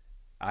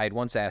I had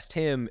once asked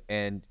him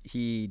and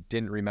he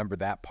didn't remember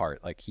that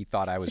part. Like he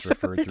thought I was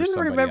referred He through didn't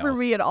somebody remember else.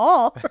 me at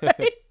all,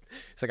 right?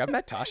 It's like, I've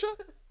met Tasha?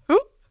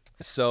 Who?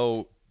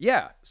 So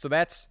yeah, so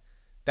that's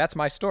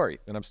my story,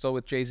 and I'm still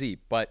with Jay-Z.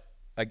 But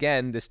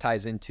again, this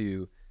ties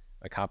into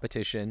a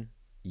competition.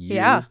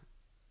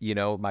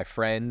 My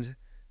friend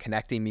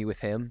connecting me with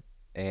him,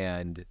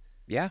 and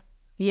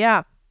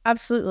Yeah,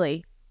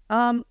 absolutely.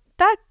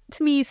 That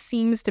to me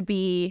seems to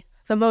be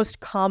the most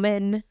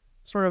common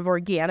sort of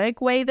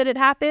organic way that it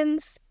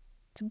happens.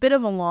 It's a bit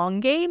of a long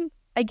game,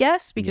 I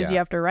guess, because you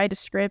have to write a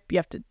script, you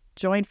have to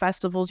join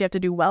festivals, you have to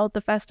do well at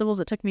the festivals.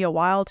 It took me a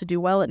while to do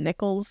well at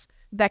Nichols.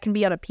 That can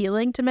be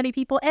unappealing to many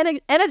people.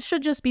 And it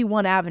should just be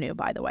one avenue,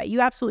 by the way.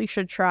 You absolutely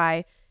should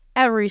try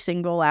every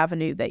single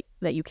avenue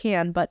that you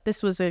can. But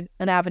this was an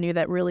avenue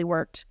that really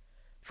worked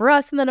for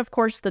us. And then, of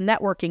course, the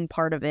networking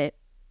part of it,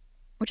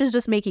 which is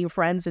just making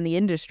friends in the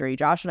industry.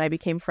 Josh and I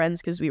became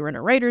friends because we were in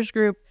a writers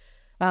group.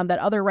 That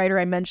other writer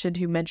I mentioned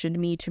who mentioned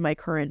me to my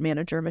current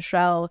manager,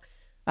 Michelle,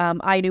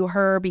 I knew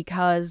her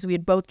because we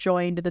had both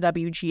joined the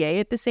WGA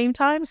at the same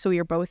time. So we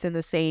were both in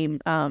the same,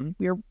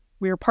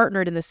 we were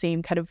partnered in the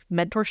same kind of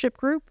mentorship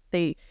group.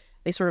 They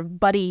sort of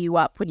buddy you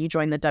up when you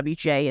join the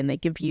WGA and they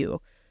give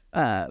you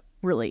a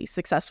really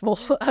successful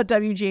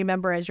WGA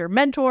member as your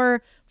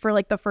mentor for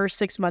like the first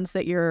 6 months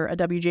that you're a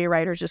WGA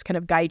writer, just kind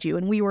of guide you.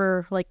 And we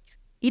were like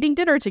eating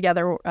dinner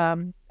together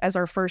as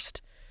our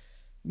first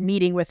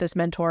meeting with this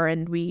mentor,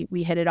 and we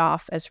hit it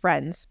off as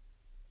friends.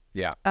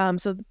 Yeah.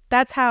 So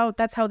that's how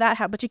that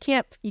happened. But you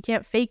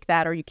can't fake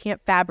that, or you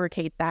can't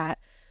fabricate that.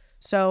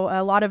 So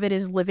a lot of it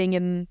is living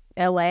in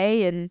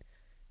LA and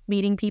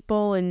meeting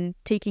people and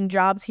taking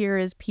jobs here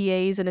as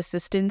PAs and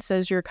assistants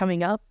as you're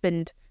coming up.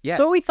 And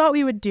so what we thought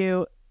we would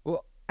do.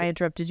 Well, I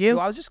interrupted you.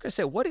 Well, I was just gonna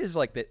say, what is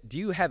like do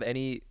you have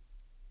any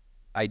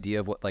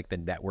idea of what like the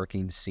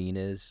networking scene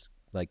is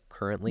like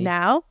currently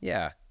now?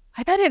 Yeah.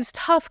 I bet it's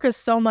tough because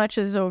so much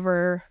is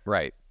over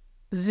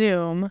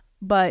Zoom,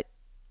 but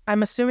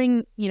I'm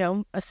assuming,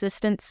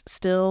 assistants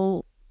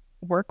still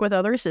work with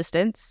other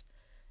assistants.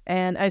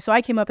 And so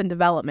I came up in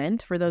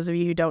development. For those of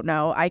you who don't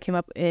know, I came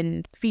up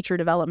in feature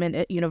development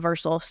at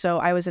Universal. So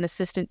I was an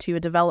assistant to a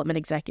development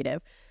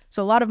executive.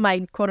 So a lot of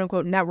my quote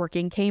unquote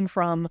networking came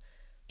from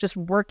just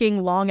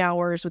working long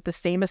hours with the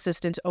same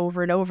assistants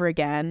over and over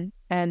again.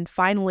 And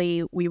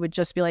finally, we would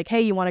just be like,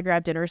 hey, you want to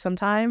grab dinner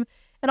sometime?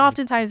 And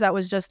oftentimes that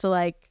was just to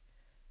like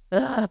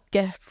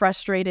get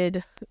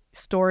frustrated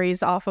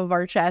stories off of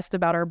our chest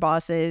about our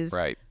bosses.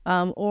 Right.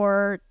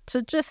 Or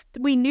to just,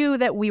 we knew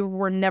that we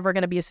were never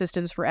going to be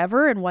assistants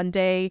forever. And one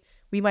day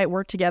we might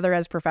work together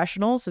as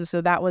professionals. And so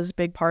that was a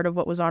big part of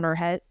what was on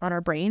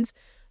our brains.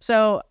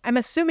 So I'm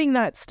assuming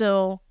that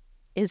still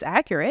is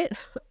accurate.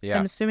 Yeah.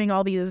 I'm assuming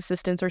all these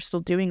assistants are still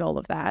doing all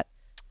of that.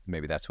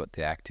 Maybe that's what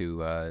the Act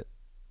 2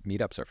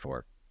 meetups are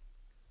for.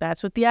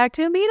 That's what the Act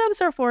 2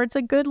 meetups are for. It's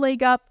a good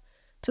leg up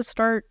to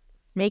start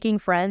making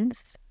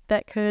friends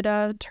that could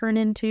turn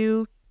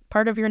into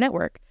part of your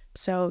network.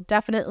 So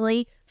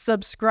definitely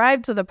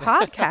subscribe to the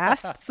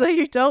podcast so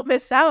you don't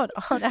miss out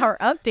on our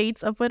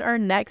updates of what our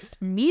next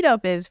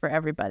meetup is for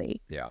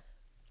everybody. Yeah.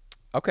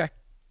 Okay.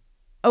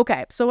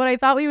 Okay, so what I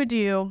thought we would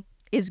do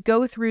is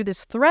go through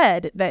this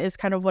thread that is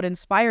kind of what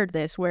inspired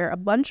this, where a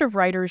bunch of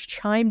writers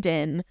chimed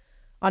in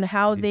on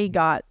how they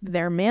got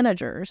their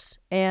managers.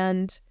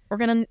 And we're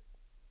going to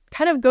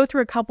kind of go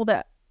through a couple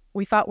that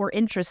we thought were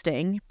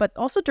interesting, but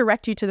also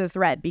direct you to the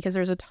thread because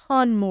there's a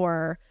ton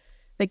more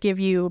that give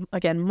you,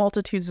 again,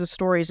 multitudes of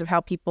stories of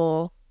how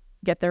people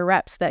get their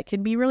reps that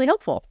can be really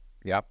helpful.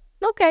 Yep.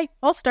 Okay,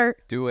 I'll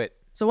start. Do it.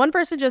 So one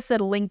person just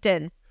said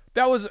LinkedIn.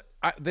 That was,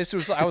 I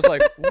was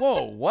like,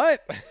 whoa,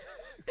 what?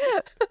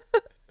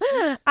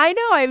 I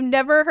know I've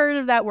never heard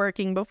of that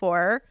working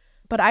before,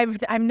 but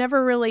I've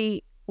never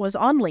really was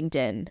on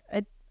LinkedIn.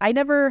 I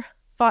never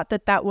thought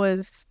that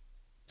was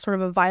sort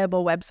of a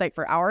viable website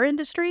for our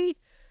industry,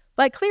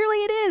 but clearly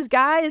it is,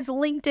 guys.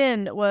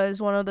 LinkedIn was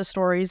one of the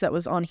stories that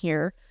was on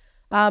here.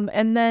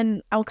 And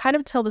then I'll kind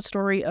of tell the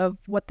story of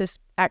what this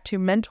Act 2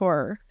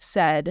 mentor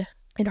said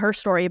in her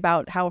story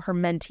about how her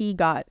mentee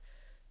got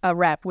a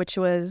rep, which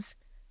was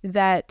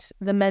that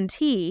the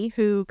mentee,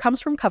 who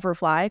comes from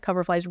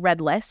Coverfly's Red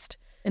List,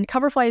 and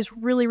Coverfly is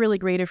really, really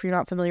great if you're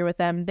not familiar with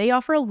them. They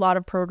offer a lot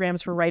of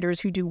programs for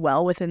writers who do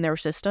well within their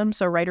system.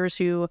 So writers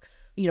who,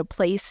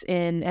 place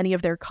in any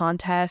of their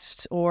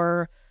contests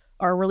or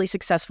are really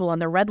successful on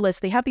their Red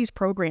List, they have these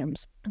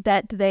programs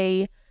that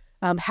they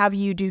have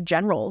you do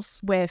generals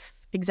with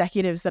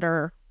executives that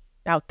are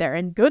out there,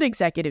 and good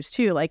executives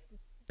too, like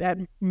at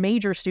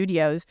major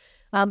studios.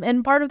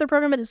 And part of the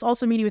program is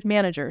also meeting with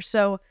managers.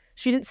 So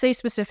she didn't say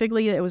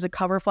specifically that it was a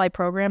Coverfly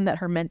program that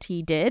her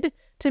mentee did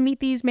to meet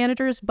these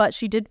managers, but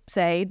she did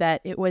say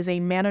that it was a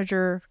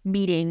manager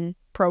meeting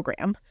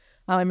program.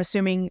 I'm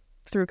assuming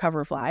through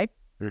Coverfly,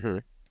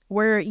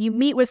 where you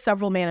meet with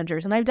several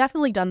managers. And I've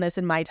definitely done this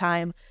in my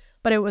time,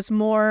 but it was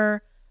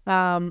more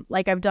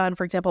like I've done,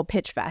 for example,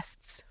 pitch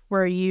fests,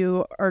 where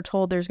you are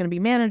told there's going to be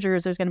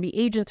managers, there's going to be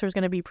agents, there's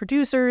going to be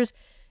producers,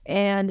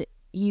 and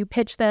you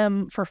pitch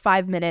them for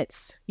 5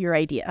 minutes your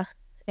idea.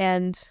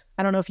 And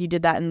I don't know if you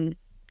did that in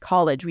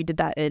college. We did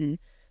that in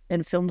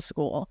film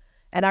school.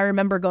 And I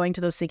remember going to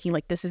those thinking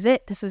like, this is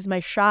it. This is my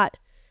shot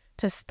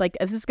to like,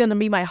 this is going to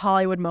be my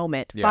Hollywood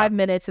moment. Yeah. 5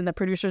 minutes. And the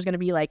producer's going to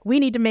be like, we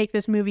need to make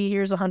this movie.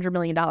 Here's $100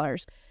 million.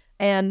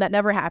 And that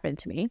never happened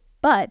to me.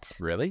 But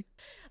really,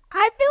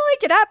 I feel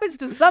like it happens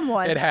to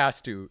someone. It has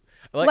to.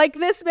 Like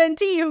this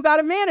mentee who got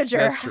a manager.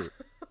 That's true.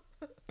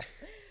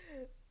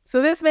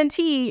 So this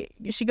mentee,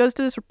 she goes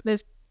to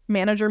this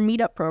manager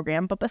meetup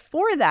program. But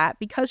before that,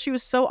 because she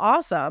was so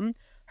awesome,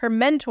 her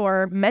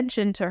mentor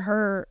mentioned to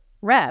her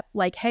rep,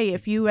 like, hey,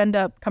 if you end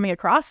up coming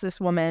across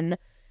this woman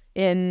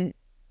in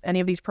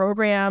any of these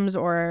programs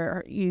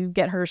or you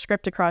get her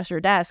script across your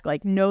desk,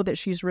 like, know that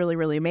she's really,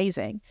 really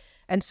amazing.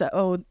 And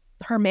so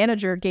her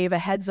manager gave a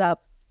heads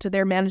up to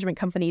their management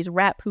company's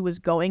rep who was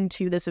going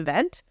to this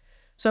event.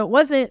 So it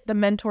wasn't the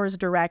mentor's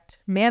direct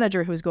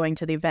manager who was going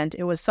to the event.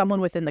 It was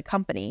someone within the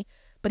company.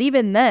 But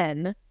even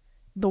then,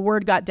 the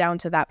word got down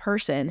to that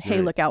person,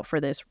 hey, look out for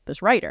this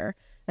writer.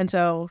 And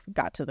so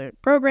got to the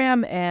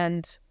program,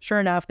 and sure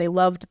enough, they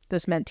loved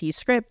this mentee's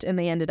script, and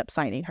they ended up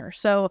signing her.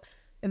 So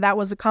that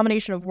was a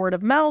combination of word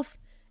of mouth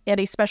and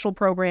a special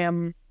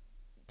program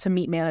to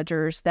meet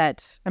managers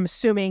that I'm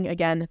assuming,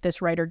 again,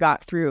 this writer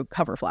got through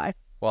Coverfly.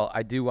 Well,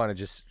 I do want to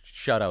just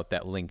shout out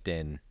that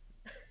LinkedIn.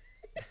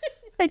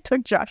 I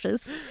took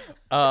Josh's.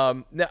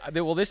 Well,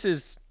 this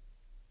is...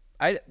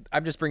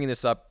 I'm just bringing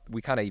this up.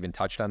 We kind of even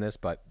touched on this,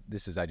 but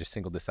I just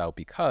singled this out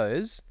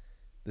because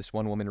this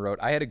one woman wrote,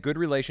 I had a good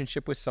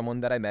relationship with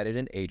someone that I met at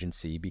an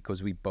agency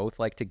because we both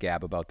like to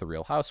gab about the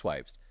Real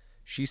Housewives.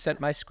 She sent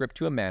my script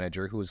to a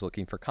manager who was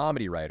looking for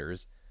comedy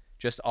writers.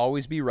 Just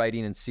always be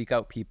writing and seek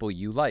out people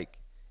you like.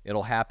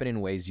 It'll happen in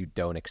ways you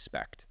don't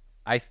expect.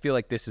 I feel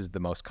like this is the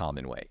most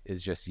common way,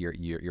 is just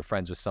you're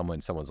friends with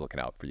someone's looking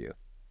out for you.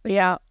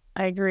 Yeah,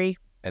 I agree.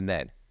 And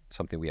then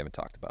something we haven't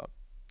talked about.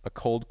 A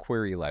cold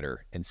query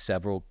letter and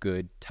several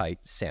good, tight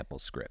sample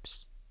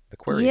scripts. The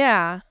query.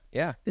 Yeah.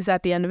 Yeah. Is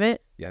that the end of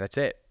it? Yeah, that's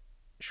it.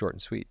 Short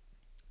and sweet.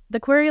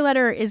 The query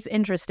letter is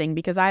interesting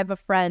because I have a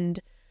friend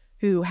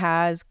who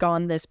has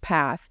gone this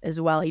path as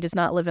well. He does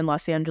not live in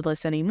Los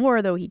Angeles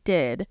anymore, though he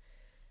did.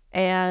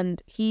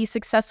 And he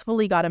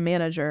successfully got a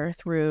manager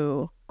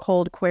through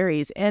cold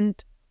queries.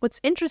 And what's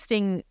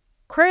interesting,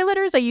 query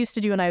letters I used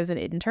to do when I was an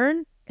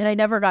intern, and I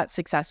never got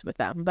success with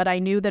them, but I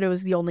knew that it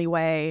was the only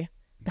way.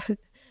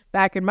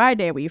 Back in my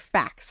day, we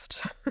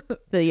faxed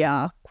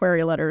the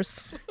query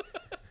letters.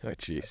 Oh,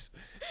 jeez.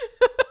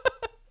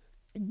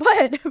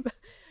 But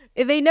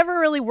they never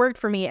really worked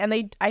for me,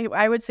 and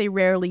I would say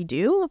rarely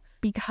do,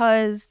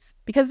 because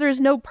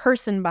there's no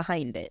person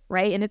behind it,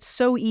 right? And it's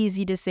so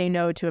easy to say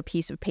no to a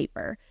piece of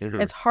paper.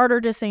 Mm-hmm. It's harder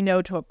to say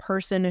no to a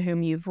person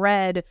whom you've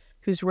read,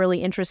 who's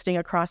really interesting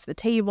across the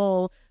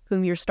table,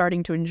 whom you're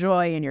starting to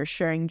enjoy and you're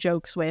sharing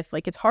jokes with.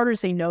 Like, it's harder to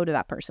say no to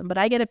that person. But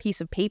I get a piece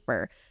of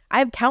paper. I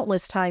have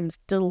countless times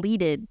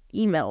deleted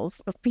emails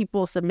of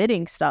people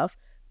submitting stuff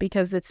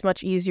because it's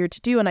much easier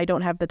to do and I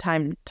don't have the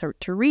time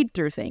to read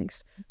through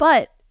things.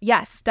 But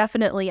yes,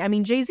 definitely. I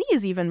mean, Jay-Z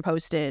has even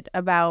posted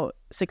about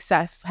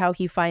success, how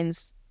he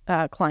finds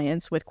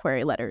clients with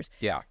query letters.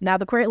 Yeah. Now,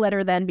 the query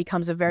letter then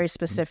becomes a very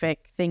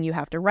specific thing you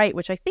have to write,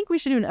 which I think we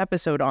should do an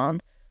episode on,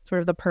 sort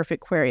of the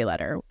perfect query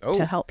letter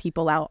to help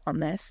people out on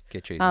this.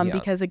 Get Jay-Z out.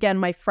 Because, again,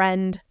 my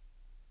friend,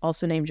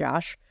 also named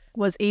Josh,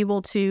 was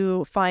able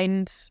to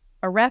find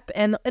a rep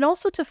and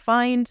also to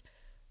find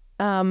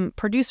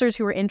producers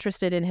who were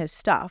interested in his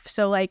stuff.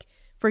 So, like,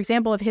 for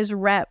example, if his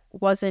rep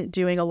wasn't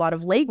doing a lot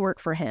of legwork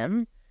for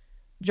him,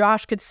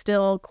 Josh could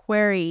still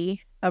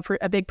query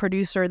a big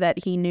producer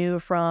that he knew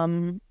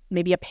from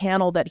maybe a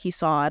panel that he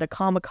saw at a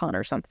Comic-Con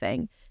or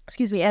something.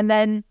 Excuse me. And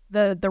then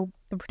the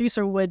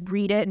producer would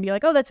read it and be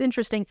like, oh, that's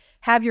interesting.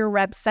 Have your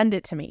rep send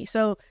it to me.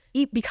 So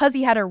because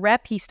he had a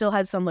rep, he still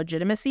had some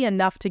legitimacy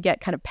enough to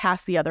get kind of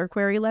past the other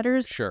query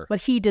letters. Sure.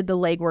 But he did the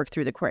legwork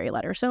through the query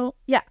letter. So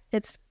yeah,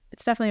 it's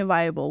definitely a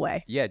viable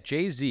way. Yeah,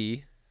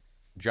 Jay-Z,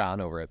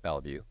 John over at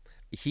Bellevue,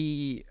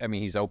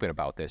 he's open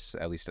about this,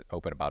 at least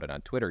open about it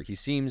on Twitter. He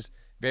seems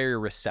very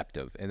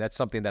receptive, and that's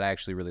something that I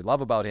actually really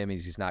love about him.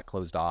 Is he's not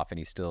closed off, and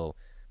he's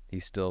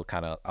still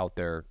kind of out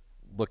there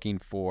looking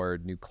for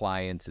new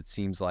clients. It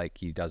seems like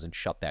he doesn't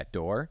shut that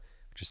door,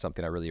 which is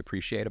something I really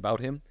appreciate about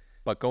him.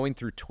 But going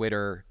through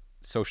Twitter,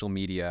 social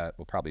media,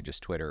 well, probably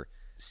just Twitter,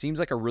 seems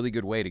like a really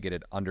good way to get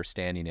an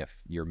understanding if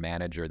your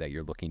manager that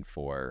you're looking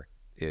for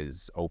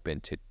is open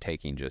to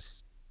taking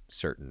just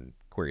certain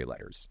query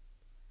letters.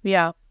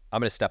 Yeah. I'm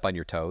going to step on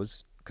your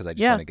toes because I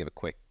just want to give a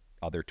quick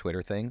other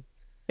Twitter thing.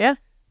 Yeah.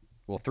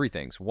 Well, 3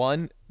 things.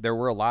 1, there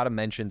were a lot of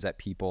mentions that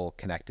people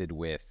connected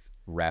with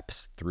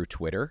reps through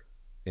Twitter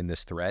in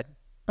this thread.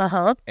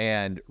 Uh-huh.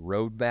 And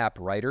roadmap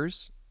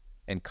writers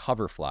and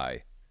Coverfly.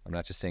 I'm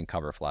not just saying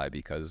Coverfly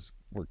because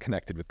we're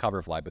connected with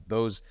Coverfly, but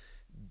those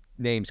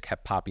names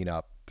kept popping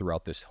up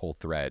throughout this whole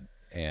thread.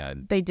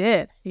 And they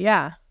did.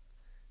 Yeah.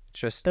 It's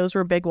just those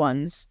were big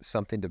ones.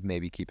 Something to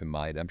maybe keep in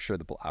mind. I'm sure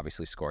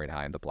obviously scoring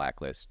high on the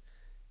blacklist.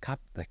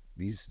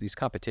 These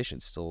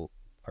competitions still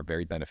are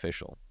very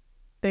beneficial.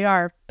 They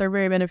are. They're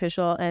very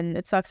beneficial, and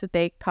it sucks that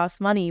they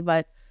cost money,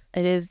 but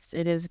it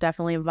is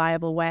definitely a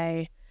viable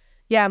way.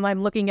 Yeah,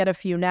 I'm looking at a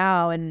few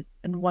now, and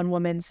one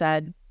woman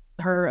said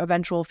her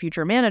eventual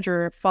future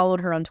manager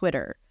followed her on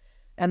Twitter,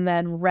 and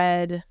then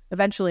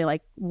eventually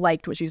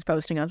liked what she was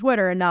posting on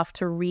Twitter enough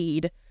to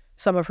read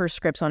some of her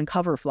scripts on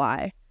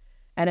Coverfly.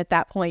 And at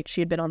that point,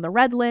 she had been on the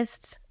red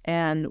list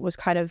and was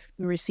kind of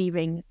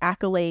receiving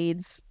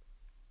accolades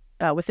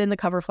within the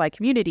Coverfly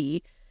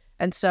community.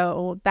 And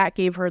so that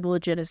gave her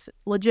the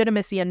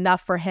legitimacy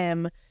enough for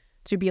him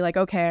to be like,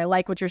 okay, I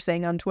like what you're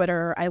saying on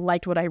Twitter. I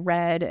liked what I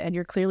read, and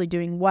you're clearly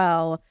doing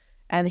well.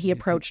 And he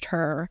approached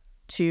her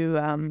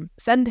to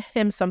send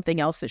him something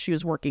else that she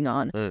was working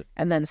on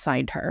and then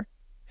signed her.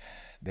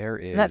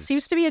 That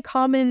seems to be a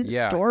common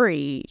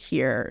story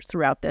here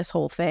throughout this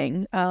whole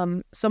thing.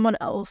 Someone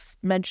else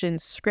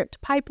mentioned Script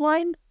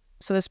Pipeline.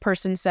 So this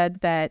person said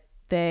that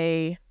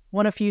they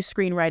won a few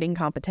screenwriting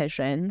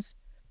competitions,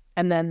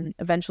 and then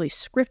eventually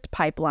Script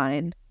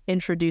Pipeline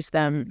introduced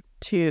them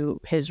to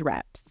his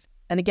reps.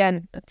 And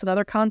again, it's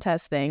another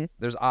contest thing.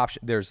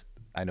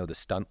 I know the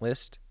Stunt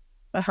List.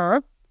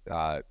 Uh-huh.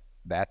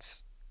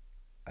 That's,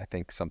 I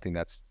think, something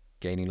that's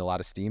gaining a lot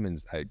of steam,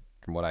 and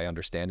from what I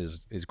understand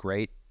is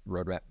great.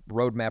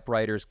 Roadmap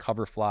writers,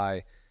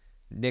 Coverfly,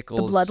 Nichols.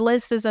 The Blood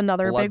List is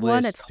another big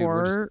one. It's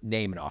horror. We're just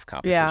naming off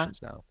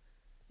competitions now.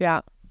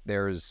 Yeah.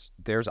 There's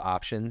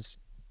options,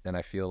 and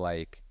I feel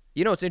like,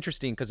 it's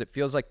interesting because it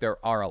feels like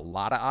there are a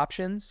lot of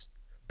options,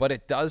 but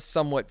it does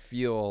somewhat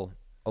feel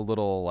a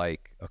little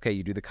like, okay,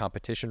 you do the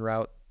competition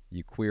route,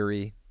 you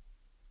query,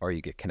 or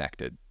you get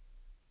connected.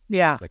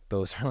 Yeah. Like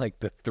those are like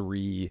the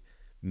 3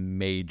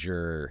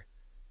 major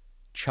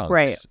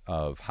chunks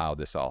of how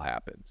this all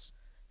happens.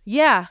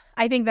 Yeah,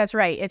 I think that's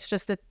right. It's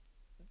just that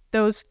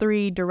those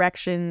 3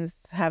 directions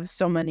have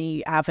so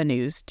many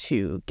avenues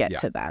to get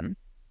to them.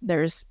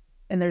 There's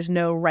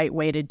no right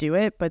way to do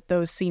it, but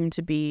those seem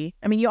to be,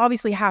 you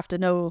obviously have to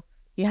know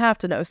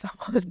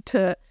someone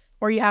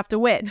or you have to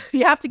win.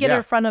 You have to get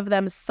in front of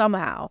them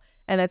somehow.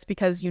 And that's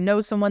because you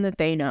know someone that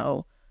they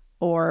know,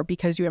 or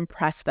because you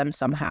impress them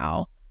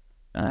somehow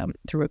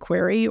through a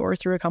query or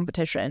through a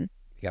competition.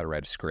 You got to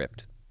write a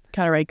script.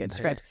 Got to write a good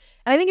script.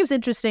 And I think it was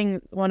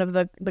interesting, one of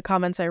the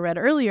comments I read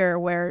earlier,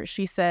 where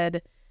she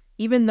said,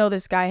 even though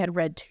this guy had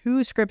read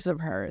 2 scripts of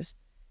hers,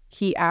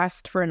 he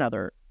asked for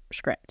another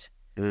script.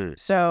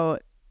 So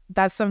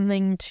that's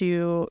something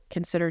to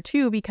consider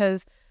too,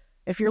 because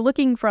if you're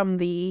looking from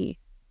the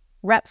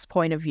rep's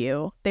point of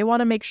view, they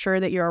want to make sure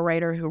that you're a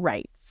writer who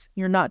writes.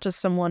 You're not just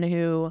someone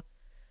who,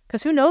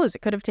 because who knows,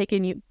 it could have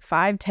taken you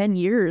 5-10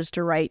 years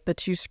to write the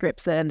 2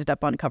 scripts that ended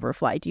up on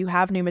Coverfly. Do you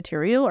have new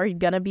material? Are you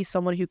going to be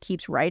someone who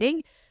keeps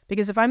writing?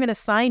 Because if I'm going to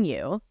sign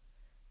you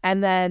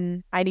and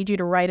then I need you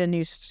to write a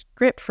new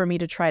script for me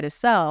to try to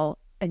sell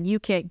and you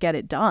can't get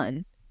it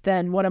done,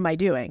 then what am I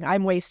doing?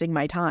 I'm wasting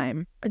my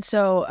time. And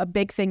so a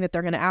big thing that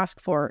they're going to ask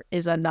for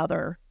is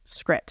another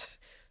script.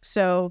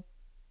 So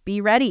be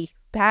ready.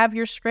 Have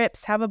your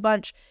scripts, have a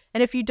bunch.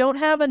 And if you don't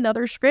have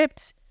another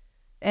script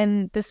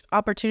and this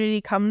opportunity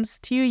comes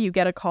to you, you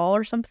get a call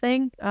or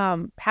something,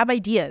 have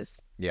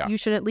ideas. Yeah. You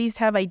should at least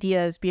have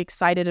ideas, be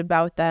excited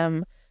about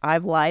them.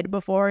 I've lied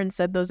before and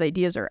said those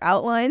ideas are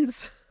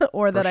outlines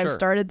or that I've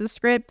started the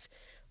script,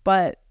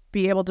 but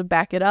be able to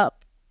back it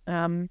up.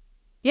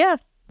 Yeah.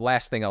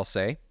 Last thing I'll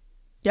say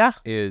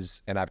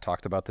is, and I've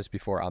talked about this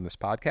before on this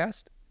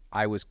podcast,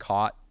 I was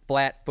caught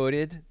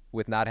flat-footed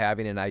with not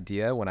having an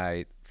idea when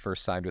I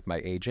first signed with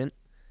my agent.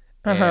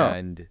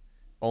 And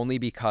only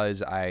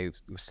because I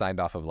was signed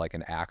off of like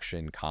an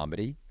action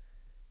comedy,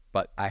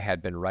 but I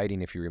had been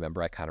writing, if you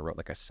remember, I kind of wrote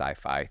like a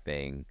sci-fi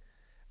thing.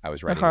 I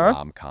was writing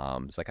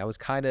rom-coms. Like I was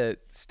kind of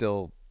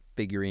still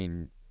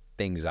figuring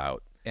things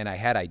out. And I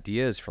had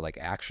ideas for like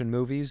action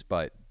movies,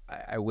 but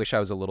I wish I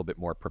was a little bit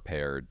more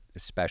prepared,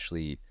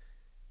 especially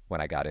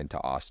when I got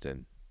into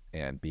Austin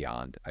and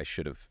beyond. I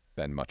should have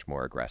been much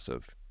more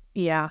aggressive.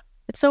 Yeah.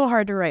 It's so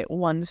hard to write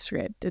one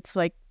script. It's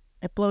like,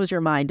 it blows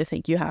your mind to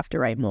think you have to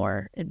write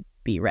more and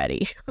be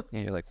ready.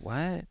 And you're like,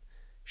 what?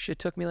 Shit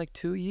took me like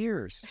 2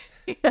 years.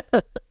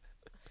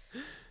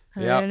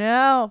 I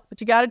know.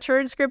 But you got to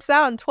churn scripts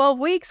out in 12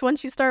 weeks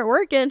once you start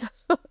working.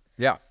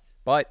 Yeah.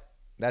 But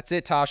that's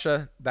it,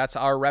 Tasha. That's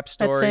our rep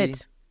story.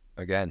 That's it.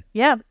 Again.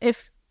 Yeah.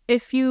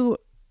 If you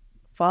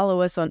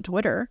follow us on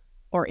Twitter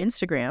or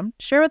Instagram,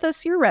 share with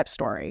us your rep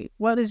story.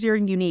 What is your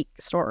unique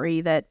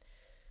story that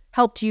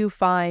helped you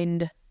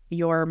find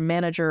your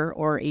manager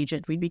or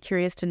agent? We'd be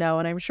curious to know.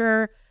 And I'm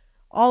sure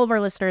all of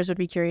our listeners would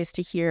be curious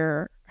to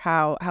hear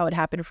how it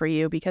happened for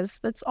you, because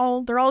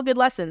they're all good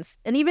lessons.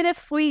 And even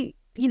if we've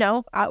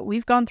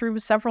gone through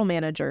several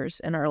managers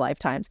in our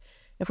lifetimes.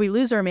 If we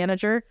lose our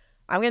manager,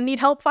 I'm going to need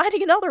help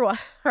finding another one,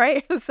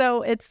 right?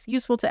 So it's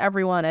useful to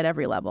everyone at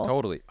every level.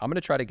 Totally. I'm going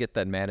to try to get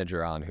that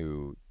manager on he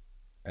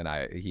and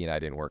I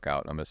didn't work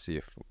out. I'm going to see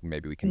if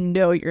maybe we can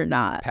No, you're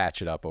not.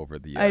 patch it up over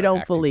the I don't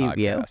Act 2 believe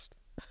podcast.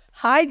 you.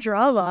 High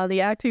drama on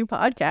the Act 2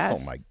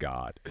 podcast. Oh my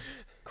God.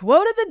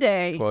 Quote of the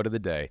day. Quote of the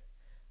day.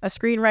 A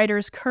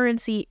screenwriter's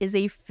currency is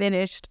a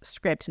finished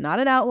script, not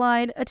an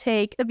outline, a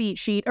take, a beat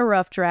sheet, a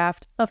rough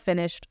draft, a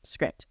finished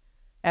script.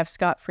 F.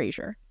 Scott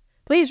Fraser.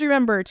 Please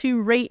remember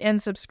to rate and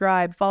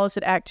subscribe. Follow us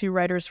at Act 2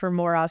 Writers for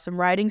more awesome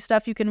writing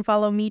stuff. You can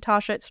follow me,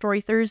 Tasha, at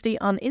Story Thursday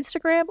on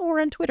Instagram or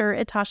on Twitter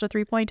at Tasha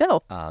 3.0.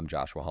 I'm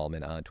Joshua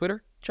Hallman on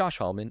Twitter, Josh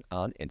Hallman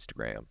on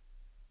Instagram.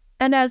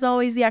 And as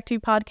always, the Act 2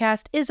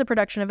 podcast is a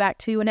production of Act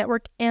 2, a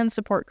network and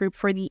support group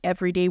for the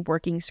everyday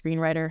working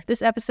screenwriter.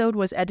 This episode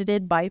was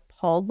edited by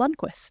Paul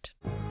Lundquist.